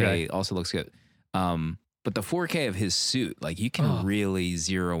 The 4K also looks good. But the 4K of his suit, like you can really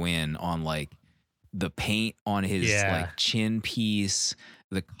zero in on like the paint on his like chin piece,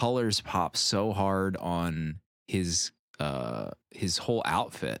 the colors pop so hard on his whole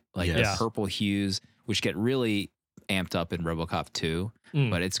outfit, like the purple hues, which get really amped up in RoboCop 2,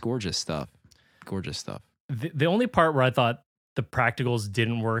 but it's gorgeous stuff. Gorgeous stuff. The only part where I thought the practicals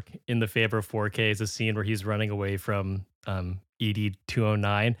didn't work in the favor of 4K is a scene where he's running away from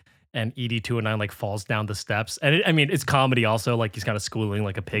ED-209, and ED-209 like falls down the steps. And it's comedy also, like he's kind of schooling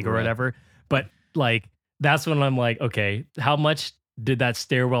like a pig or whatever. But like that's when I'm like, okay, how much did that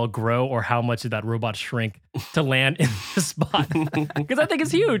stairwell grow, or how much did that robot shrink to land in this spot? Because I think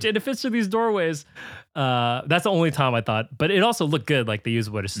it's huge and it fits through these doorways. That's the only time I thought, but it also looked good. Like they use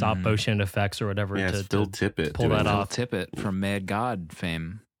stop motion effects or whatever to Phil Tippett pull that off. Phil Tippett from Mad God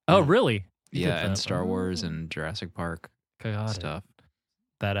fame. Oh, really? Yeah, and Star Wars and Jurassic Park stuff.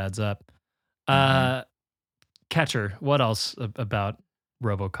 That adds up. Catcher, what else about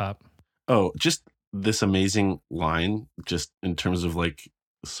RoboCop? Oh, just this amazing line, just in terms of like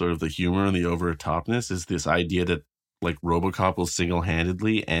sort of the humor and the over topness, is this idea that like RoboCop will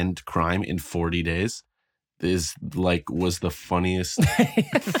single-handedly end crime in 40 days was the funniest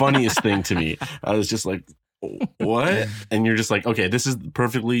thing to me. I was just like, what? And you're just like, okay, this is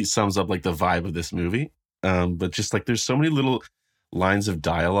perfectly sums up like the vibe of this movie. But just like there's so many little lines of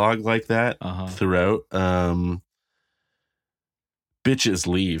dialogue like that throughout. Bitches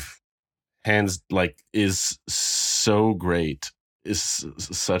leave. Hands like is so great. Is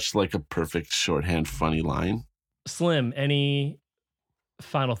such like a perfect shorthand funny line. Slim, any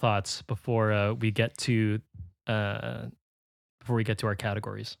final thoughts before we get to our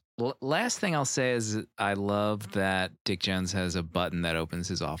categories? Well, last thing I'll say is I love that Dick Jones has a button that opens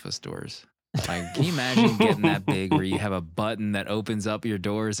his office doors. Like, can you imagine getting that big where you have a button that opens up your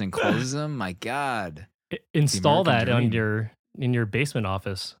doors and closes them? My God. Install that in your basement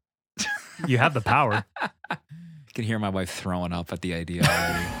office. You have the power. I can hear my wife throwing up at the idea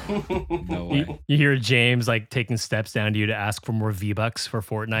already. No way. You hear James like taking steps down to you to ask for more V-Bucks for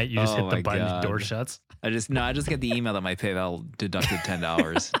Fortnite. You just hit the button, the door shuts. I just get the email that my PayPal deducted $10.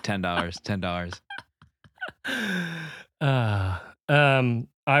 $10.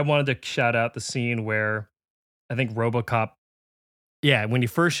 I wanted to shout out the scene where I think RoboCop, when he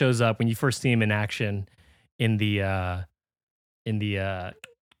first shows up, when you first see him in action in the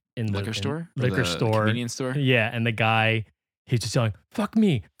liquor store, convenience store. Yeah, and the guy, he's just yelling, "Fuck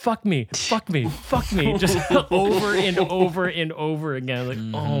me, fuck me, fuck me, fuck me," just over and over and over again. Like,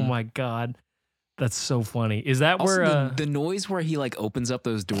 oh my God, that's so funny. Is that also where the noise where he like opens up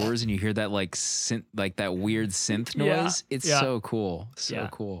those doors and you hear that like synth, like that weird synth noise? It's so cool,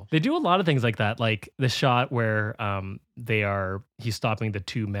 cool. They do a lot of things like that, like the shot where he's stopping the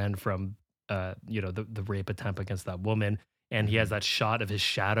two men from the rape attempt against that woman. And he has that shot of his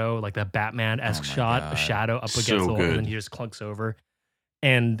shadow, like that Batman-esque shot of shadow up against the wall, and then he just clunks over.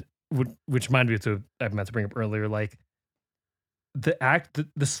 And which reminded me I meant to bring up earlier, like the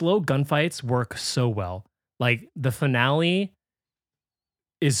slow gunfights work so well. Like the finale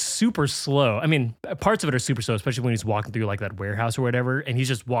is super slow. I mean, parts of it are super slow, especially when he's walking through like that warehouse or whatever, and he's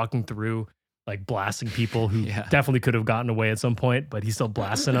just walking through like blasting people who definitely could have gotten away at some point, but he's still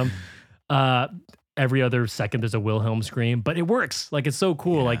blasting them. Every other second there's a Wilhelm scream, but it works. Like it's so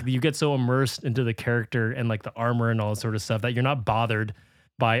cool. Like you get so immersed into the character and like the armor and all that sort of stuff that you're not bothered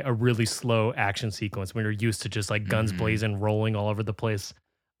by a really slow action sequence when you're used to just like guns blazing, rolling all over the place.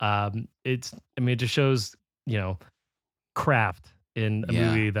 It just shows, craft in a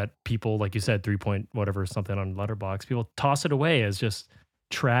movie that people, like you said, 3 whatever something on Letterboxd, people toss it away as just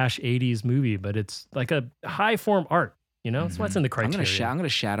trash 80s movie, but it's like a high form art. That's why it's in the criteria. I'm gonna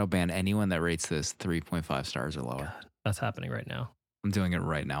shadow ban anyone that rates this 3.5 stars or lower. God, that's happening right now. I'm doing it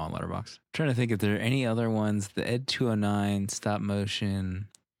right now on Letterboxd. I'm trying to think if there are any other ones. The Ed 209 stop motion.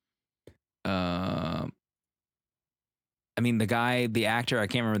 The actor, I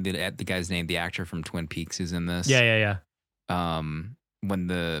can't remember the guy's name. The actor from Twin Peaks is in this. Yeah. When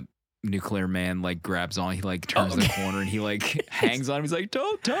the nuclear man like grabs on, he like turns the corner and he like hangs on him. He's like,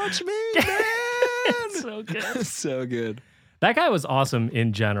 "Don't touch me, man." So good. So good. That guy was awesome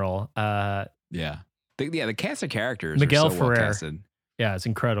in general. The cast of characters Miguel are so Ferrer. Well casted. Yeah, it's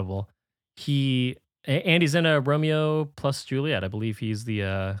incredible. He's in a Romeo plus Juliet. I believe he's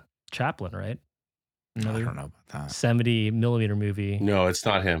the chaplain, right? I don't know about that. 70mm movie. No, it's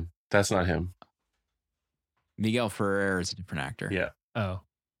not him. That's not him. Miguel Ferrer is a different actor. Yeah. Oh,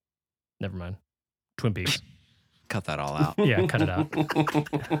 never mind. Twin Peaks. Cut that all out. Yeah, cut it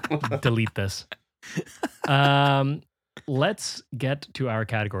out. Delete this. Let's get to our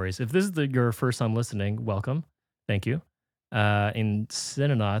categories. If this is your first time listening, welcome. Thank you. in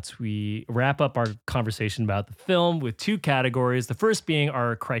Cinenauts, we wrap up our conversation about the film with 2 categories. The first being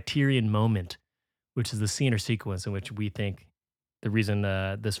our criterion moment, which is the scene or sequence in which we think the reason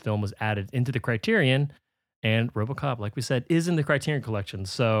this film was added into the criterion, and RoboCop, like we said, is in the Criterion Collection.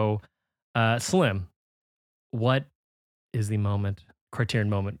 So, Slim, what is the criterion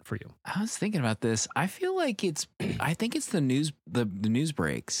moment for you? I was thinking about this. I feel like I think it's the news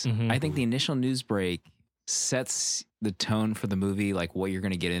breaks. Mm-hmm. I think the initial news break sets the tone for the movie, like what you're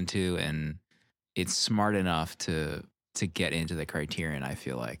going to get into, and it's smart enough to get into the criterion. I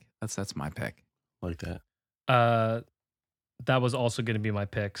feel like that's my pick. Like that. That was also going to be my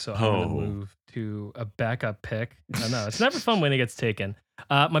pick, so I'm going to move to a backup pick. I know it's never fun when it gets taken.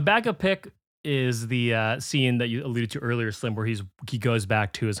 My backup pick is the scene that you alluded to earlier, Slim, where he goes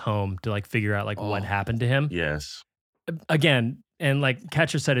back to his home to like figure out what happened to him. Yes. Again, and like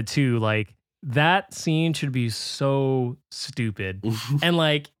Catcher said it too, like that scene should be so stupid. And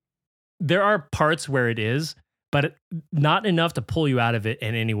like there are parts where it is, but not enough to pull you out of it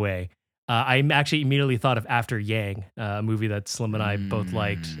in any way. I actually immediately thought of After Yang, a movie that Slim and I both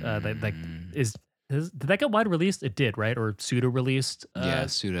liked. Did that get wide released? It did, right? Or pseudo released?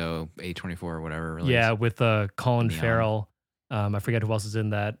 Pseudo A24 or whatever. Released. Yeah, with Colin Farrell. I forget who else is in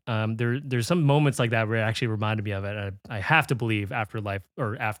that. There's some moments like that where it actually reminded me of it. I have to believe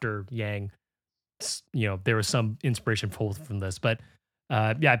After Yang, there was some inspiration pulled from this. But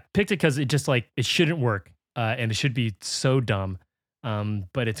I picked it because it just it shouldn't work, and it should be so dumb.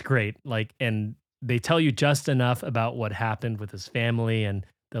 But it's great. And they tell you just enough about what happened with his family and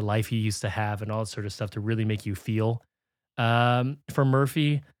the life he used to have and all that sort of stuff to really make you feel for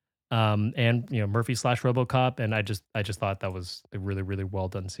Murphy, and Murphy / RoboCop. And I just thought that was a really, really well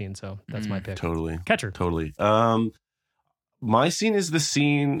done scene. So that's my pick. Totally. Catcher. Totally. My scene is the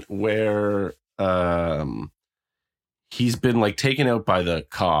scene where he's been taken out by the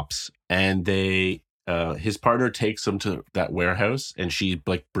cops, and his partner takes him to that warehouse, and she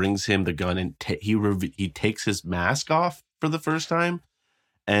brings him the gun, and he takes his mask off for the first time,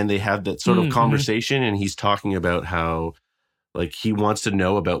 and they have that sort of conversation, and he's talking about how he wants to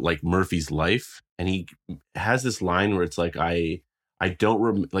know about Murphy's life, and he has this line where it's I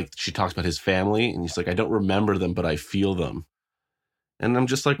don't she talks about his family, and he's I don't remember them, but I feel them, and I'm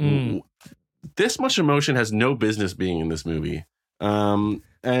just this much emotion has no business being in this movie.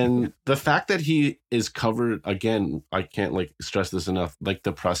 And the fact that he is covered, again, I can't stress this enough, the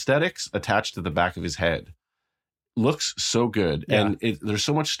prosthetics attached to the back of his head looks so good. Yeah. And there's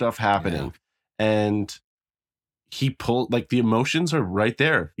so much stuff happening. Yeah. And he pulled, the emotions are right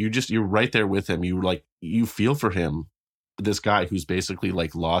there. You're right there with him. You feel for him, this guy who's basically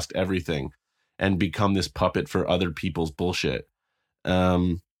lost everything and become this puppet for other people's bullshit.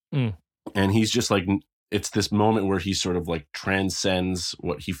 And he's just it's this moment where he sort of transcends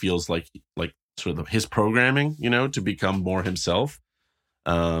what he feels like sort of his programming, to become more himself,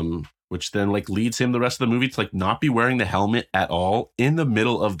 which then leads him the rest of the movie to not be wearing the helmet at all in the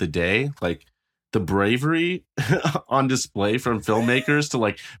middle of the day. The bravery on display from filmmakers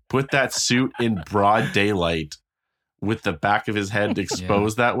to put that suit in broad daylight with the back of his head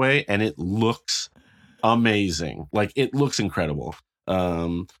exposed that way. And it looks amazing. It looks incredible.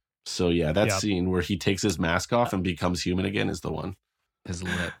 So yeah, that scene where he takes his mask off and becomes human again is the one. His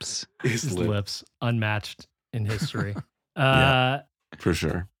lips. His lips. Unmatched in history. Yeah, for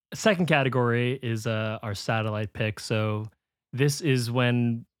sure. Second category is our satellite pick. So this is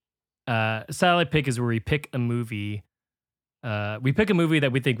when satellite pick is where we pick a movie. We pick a movie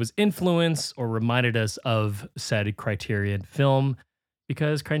that we think was influenced or reminded us of said Criterion film,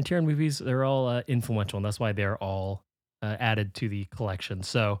 because Criterion movies, they're all influential, and that's why they're all added to the collection.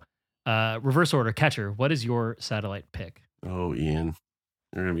 So reverse order. Catcher, what is your satellite pick? Oh, Ian,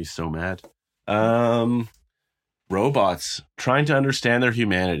 you're gonna be so mad. Robots trying to understand their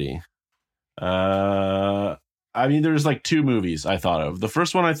humanity. I mean, there's 2 movies I thought of. The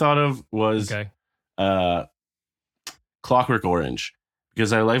first one I thought of was Clockwork Orange,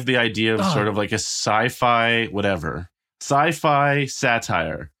 because I like the idea of sort of a sci-fi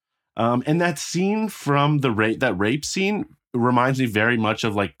satire. And that scene from that rape scene reminds me very much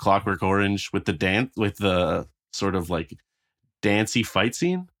of Clockwork Orange with the sort of dancey fight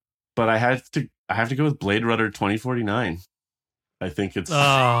scene. But I have to go with Blade Runner 2049. I think it's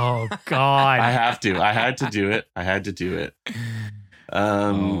oh god. I had to do it.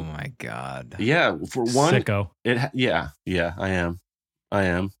 Oh my god. Yeah, for one, sicko. I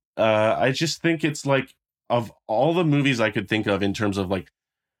am. I just think it's of all the movies I could think of in terms of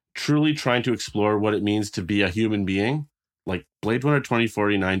truly trying to explore what it means to be a human being, Blade Runner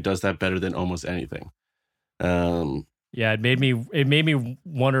 2049 does that better than almost anything. Yeah, it made me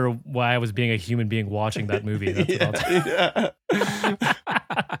wonder why I was being a human being watching that movie. That's what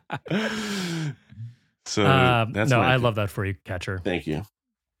So no, I love that for you, Catcher. Thank you.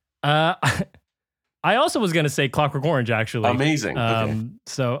 I also was going to say Clockwork Orange, actually. Amazing. Okay.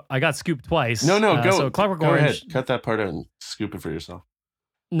 So I got scooped twice. No, go. So Clockwork go Orange. Ahead. Cut that part out and scoop it for yourself.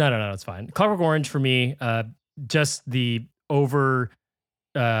 No, it's fine. Clockwork Orange for me, just the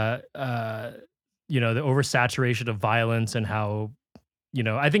the oversaturation of violence and how,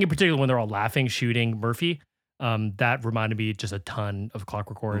 I think in particular when they're all laughing, shooting Murphy, that reminded me just a ton of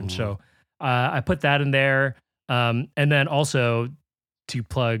Clockwork Orange. So I put that in there. And then also to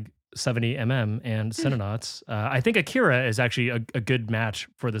plug 70mm and Cinenauts, I think Akira is actually a good match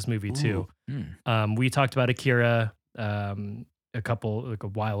for this movie too. We talked about Akira a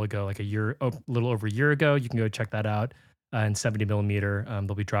while ago, like a little over a year ago. You can go check that out. And 70mm,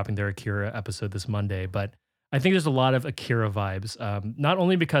 they'll be dropping their Akira episode this Monday. But I think there's a lot of Akira vibes, not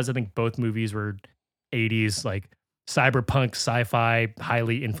only because I think both movies were 80s, like cyberpunk, sci-fi,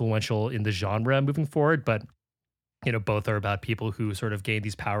 highly influential in the genre moving forward, but both are about people who sort of gain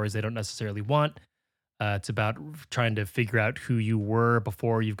these powers they don't necessarily want. It's about trying to figure out who you were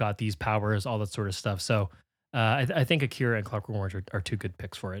before you've got these powers, all that sort of stuff. So I think Akira and Clockwork Orange are two good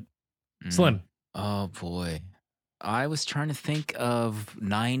picks for it. Slim. Oh, boy. I was trying to think of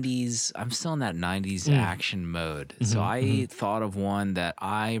 90s. I'm still in that 90s action mode. So I thought of one that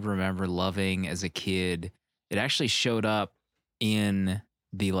I remember loving as a kid. It actually showed up in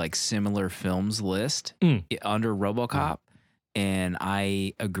the like similar films list under RoboCop. And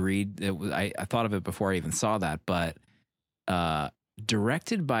I agreed. I thought of it before I even saw that. But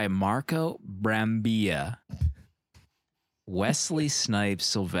directed by Marco Brambilla. Wesley Snipes,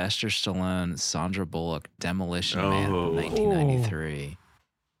 Sylvester Stallone, Sandra Bullock, Demolition Man from 1993.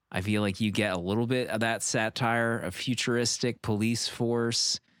 I feel like you get a little bit of that satire, a futuristic police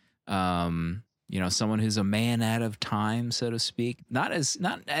force, someone who's a man out of time, so to speak. Not as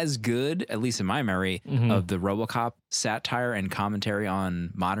good, at least in my memory, of the RoboCop satire and commentary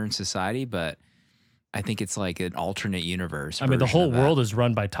on modern society, but I think it's like an alternate universe. I mean, the whole world is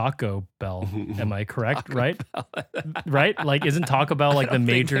run by Taco Bell. Am I correct? Right? Right? Like, isn't Taco Bell like the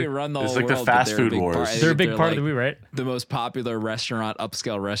major? They run the it's whole like world, the fast food wars. They're a big part of the movie, right? The most popular restaurant,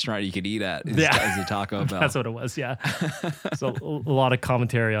 upscale restaurant you could eat at is a Taco Bell. That's what it was, yeah. So a lot of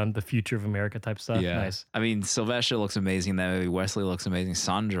commentary on the future of America type stuff. Yeah. Nice. I mean, Sylvester looks amazing in that movie. Wesley looks amazing.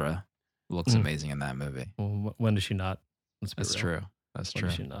 Sandra looks amazing in that movie. Well, when does she not? That's true. That's true. When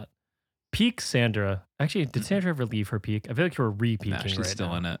does she not? Peak Sandra. Actually, did Sandra ever leave her peak? I feel like you were re-peaking right now. She's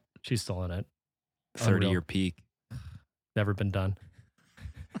still in it. She's still in it. 30-year peak. Never been done.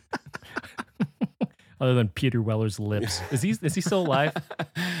 Other than Peter Weller's lips. Is he still alive?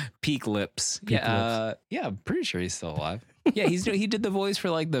 Peak lips. Lips. Yeah, I'm pretty sure he's still alive. Yeah, he did the voice for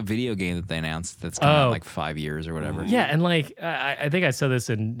like the video game that they announced that's coming out like 5 years or whatever. Yeah, and like I think I said this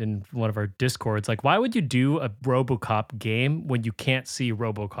in one of our Discords. Like, why would you do a RoboCop game when you can't see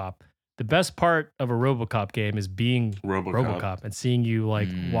RoboCop? The best part of a RoboCop game is being RoboCop and seeing you like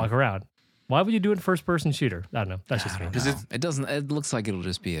walk around. Why would you do it in first-person shooter? I don't know. That's just me. It doesn't. It looks like it'll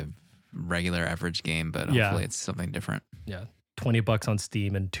just be a regular average game, but hopefully it's something different. Yeah, $20 on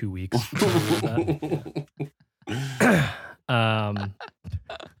Steam in 2 weeks.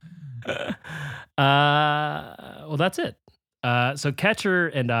 Well, that's it. So Catcher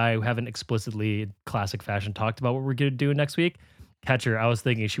and I haven't explicitly, in classic fashion, talked about what we're going to do next week. Catcher, I was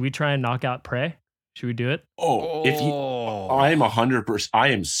thinking, should we try and knock out Prey? Should we do it? I'm 100%. I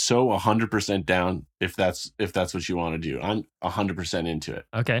am so 100% down. If that's what you want to do, I'm 100% into it.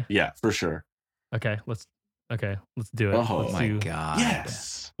 Okay. Yeah, for sure. Okay, let's do it. Oh my god!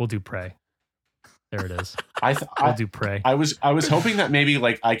 Yes, we'll do Prey. There it is. We'll do Prey. I was hoping that maybe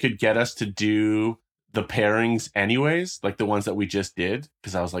like I could get us to do the pairings anyways, like the ones that we just did,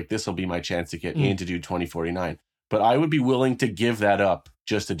 because I was like, this will be my chance to get in to do 2049. But I would be willing to give that up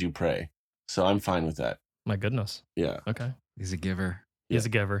just to do Prey. So I'm fine with that. My goodness. Yeah. Okay. He's a giver. He's a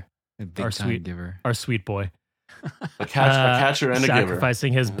giver. A big time giver. Our sweet boy. A catcher and a giver.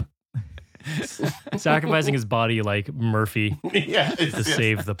 Sacrificing his body like Murphy to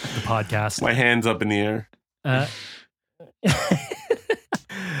save the podcast. My hands up in the air.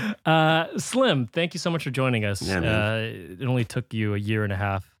 Slim, thank you so much for joining us. Yeah, it only took you a year and a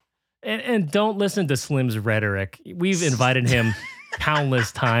half. And don't listen to Slim's rhetoric. We've invited him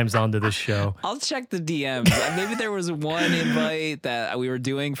countless times onto this show. I'll check the DMs. Maybe there was one invite that we were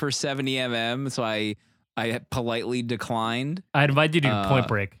doing for 70mm, so I politely declined. I invited you to Point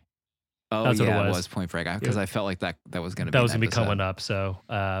Break. Oh, That's yeah, what it was Point Break. Because I felt like that was going to be that was going to be coming up. So,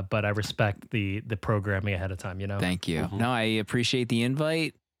 but I respect the programming ahead of time. Thank you. No, I appreciate the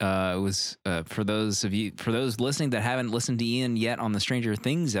invite. It was for those listening that haven't listened to Ian yet on the Stranger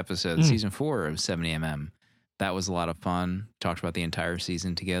Things episode, season 4 of 70mm. That was a lot of fun. Talked about the entire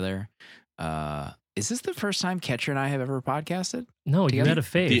season together. Is this the first time Ketcher and I have ever podcasted? No, together? You had a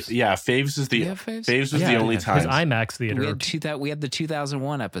Faves. Faves is the Faves was the only time. His IMAX theater. We had the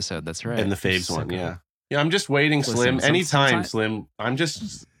 2001 episode. That's right. And the Faves one, yeah. Yeah, I'm just waiting, Slim. Anytime, Slim. I'm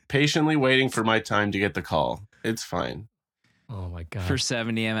just patiently waiting for my time to get the call. It's fine. Oh my God. For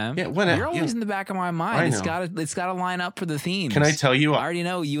 70mm? Yeah, you're always in the back of my mind. It's got to line up for the themes. Can I tell you? I already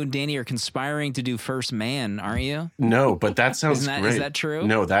know you and Danny are conspiring to do First Man, aren't you? No, but that sounds great. Is that true?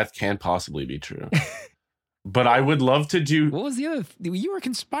 No, that can't possibly be true. But I would love to do. What was the other? You were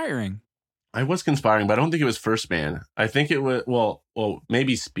conspiring. I was conspiring, but I don't think it was First Man. I think it was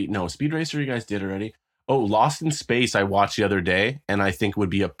maybe Speed Racer. You guys did already. Oh, Lost in Space I watched the other day, and I think would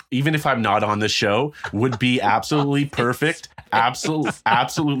be even if I'm not on the show, would be absolutely perfect.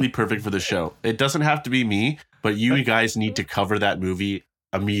 Absolutely perfect for the show. It doesn't have to be me, but you guys need to cover that movie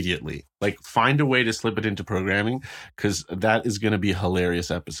immediately. Like, find a way to slip it into programming, because that is going to be a hilarious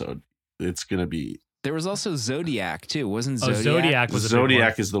episode. It's going to be. There was also Zodiac too, wasn't Zodiac?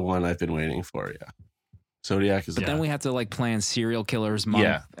 Zodiac is the one I've been waiting for. Yeah. Zodiac is. But then we have to plan Serial Killers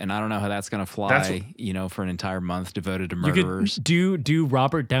month, and I don't know how that's going to fly. For an entire month devoted to murderers. You could do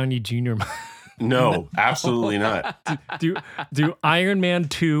Robert Downey Jr. No, absolutely not. Do Iron Man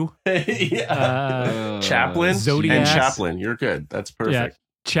 2, Chaplin, Zodiac, and Chaplin. You're good. That's perfect. Yeah,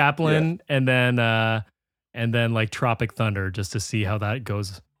 Chaplin, and then like Tropic Thunder, just to see how that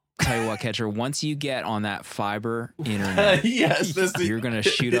goes. Tell you what, Ketcher, once you get on that fiber internet, you're going to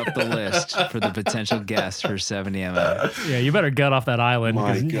shoot up the list for the potential guests for 70mm. Yeah, you better get off that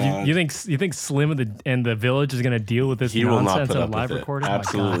island. You think Slim and the Village is going to deal with this nonsense on a live recording?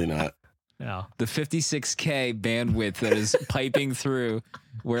 Absolutely not. Yeah. The 56K bandwidth that is piping through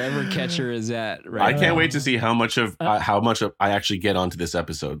wherever Ketcher is at right I can't wait to see how much of I actually get onto this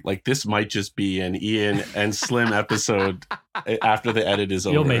episode. Like, this might just be an Ian and Slim episode after the edit is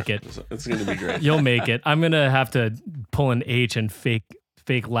over. You'll make it. It's going to be great. You'll make it. I'm going to have to pull an H and fake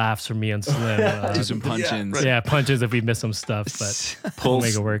laughs from me and Slim. Do some punch-ins. Yeah, punches if we miss some stuff, but we'll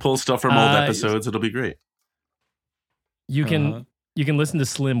make it work. Pull stuff from old episodes. It'll be great. You can listen to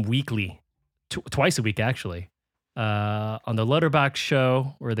Slim weekly. Twice a week, actually, on the Letterboxd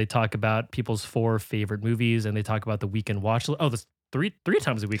show, where they talk about people's 4 favorite movies, and they talk about the weekend watch. Oh, that's three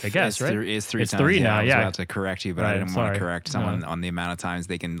times a week, I guess, right? It's three it's times. 3 now. I was about to correct you, but I didn't want to correct someone on the amount of times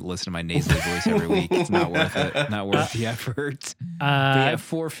they can listen to my nasally voice every week. It's not worth it. Not worth the effort. We have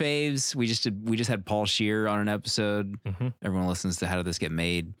 4 faves. We just had Paul Scheer on an episode. Mm-hmm. Everyone listens to How Did This Get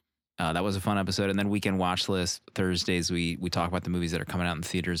Made? That was a fun episode. And then Weekend Watch List Thursdays, we talk about the movies that are coming out in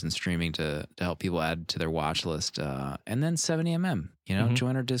theaters and streaming to help people add to their watch list. And then 70mm,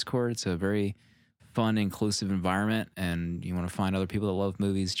 join our Discord. It's a very fun, inclusive environment, and you want to find other people that love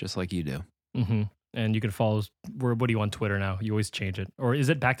movies just like you do. Mm-hmm. And you can follow. What are you on Twitter now? You always change it, or is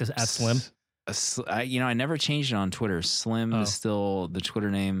it back to @Slim? I never changed it on Twitter. Slim is still the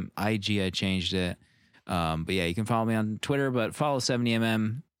Twitter name. IG, I changed it. But yeah, you can follow me on Twitter, but follow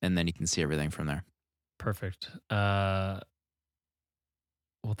 70mm. And then you can see everything from there. Perfect. Well,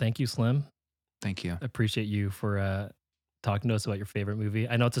 thank you, Slim. Thank you. I appreciate you for talking to us about your favorite movie.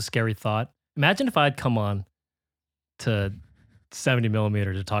 I know it's a scary thought. Imagine if I'd come on to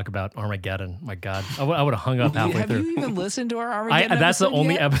 70mm to talk about Armageddon. My God, I would have hung up halfway through. Have you even listened to our Armageddon That's the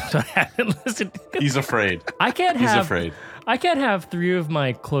only yet? episode I haven't listened to. He's afraid. He's afraid. I can't have 3 of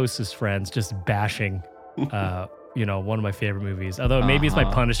my closest friends just bashing one of my favorite movies. Although maybe it's my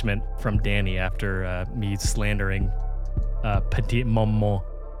punishment from Danny after me slandering Petite Maman.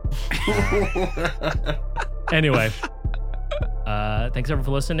 Anyway, thanks everyone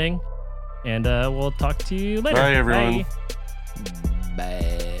for listening, and we'll talk to you later. Bye, everyone. Bye.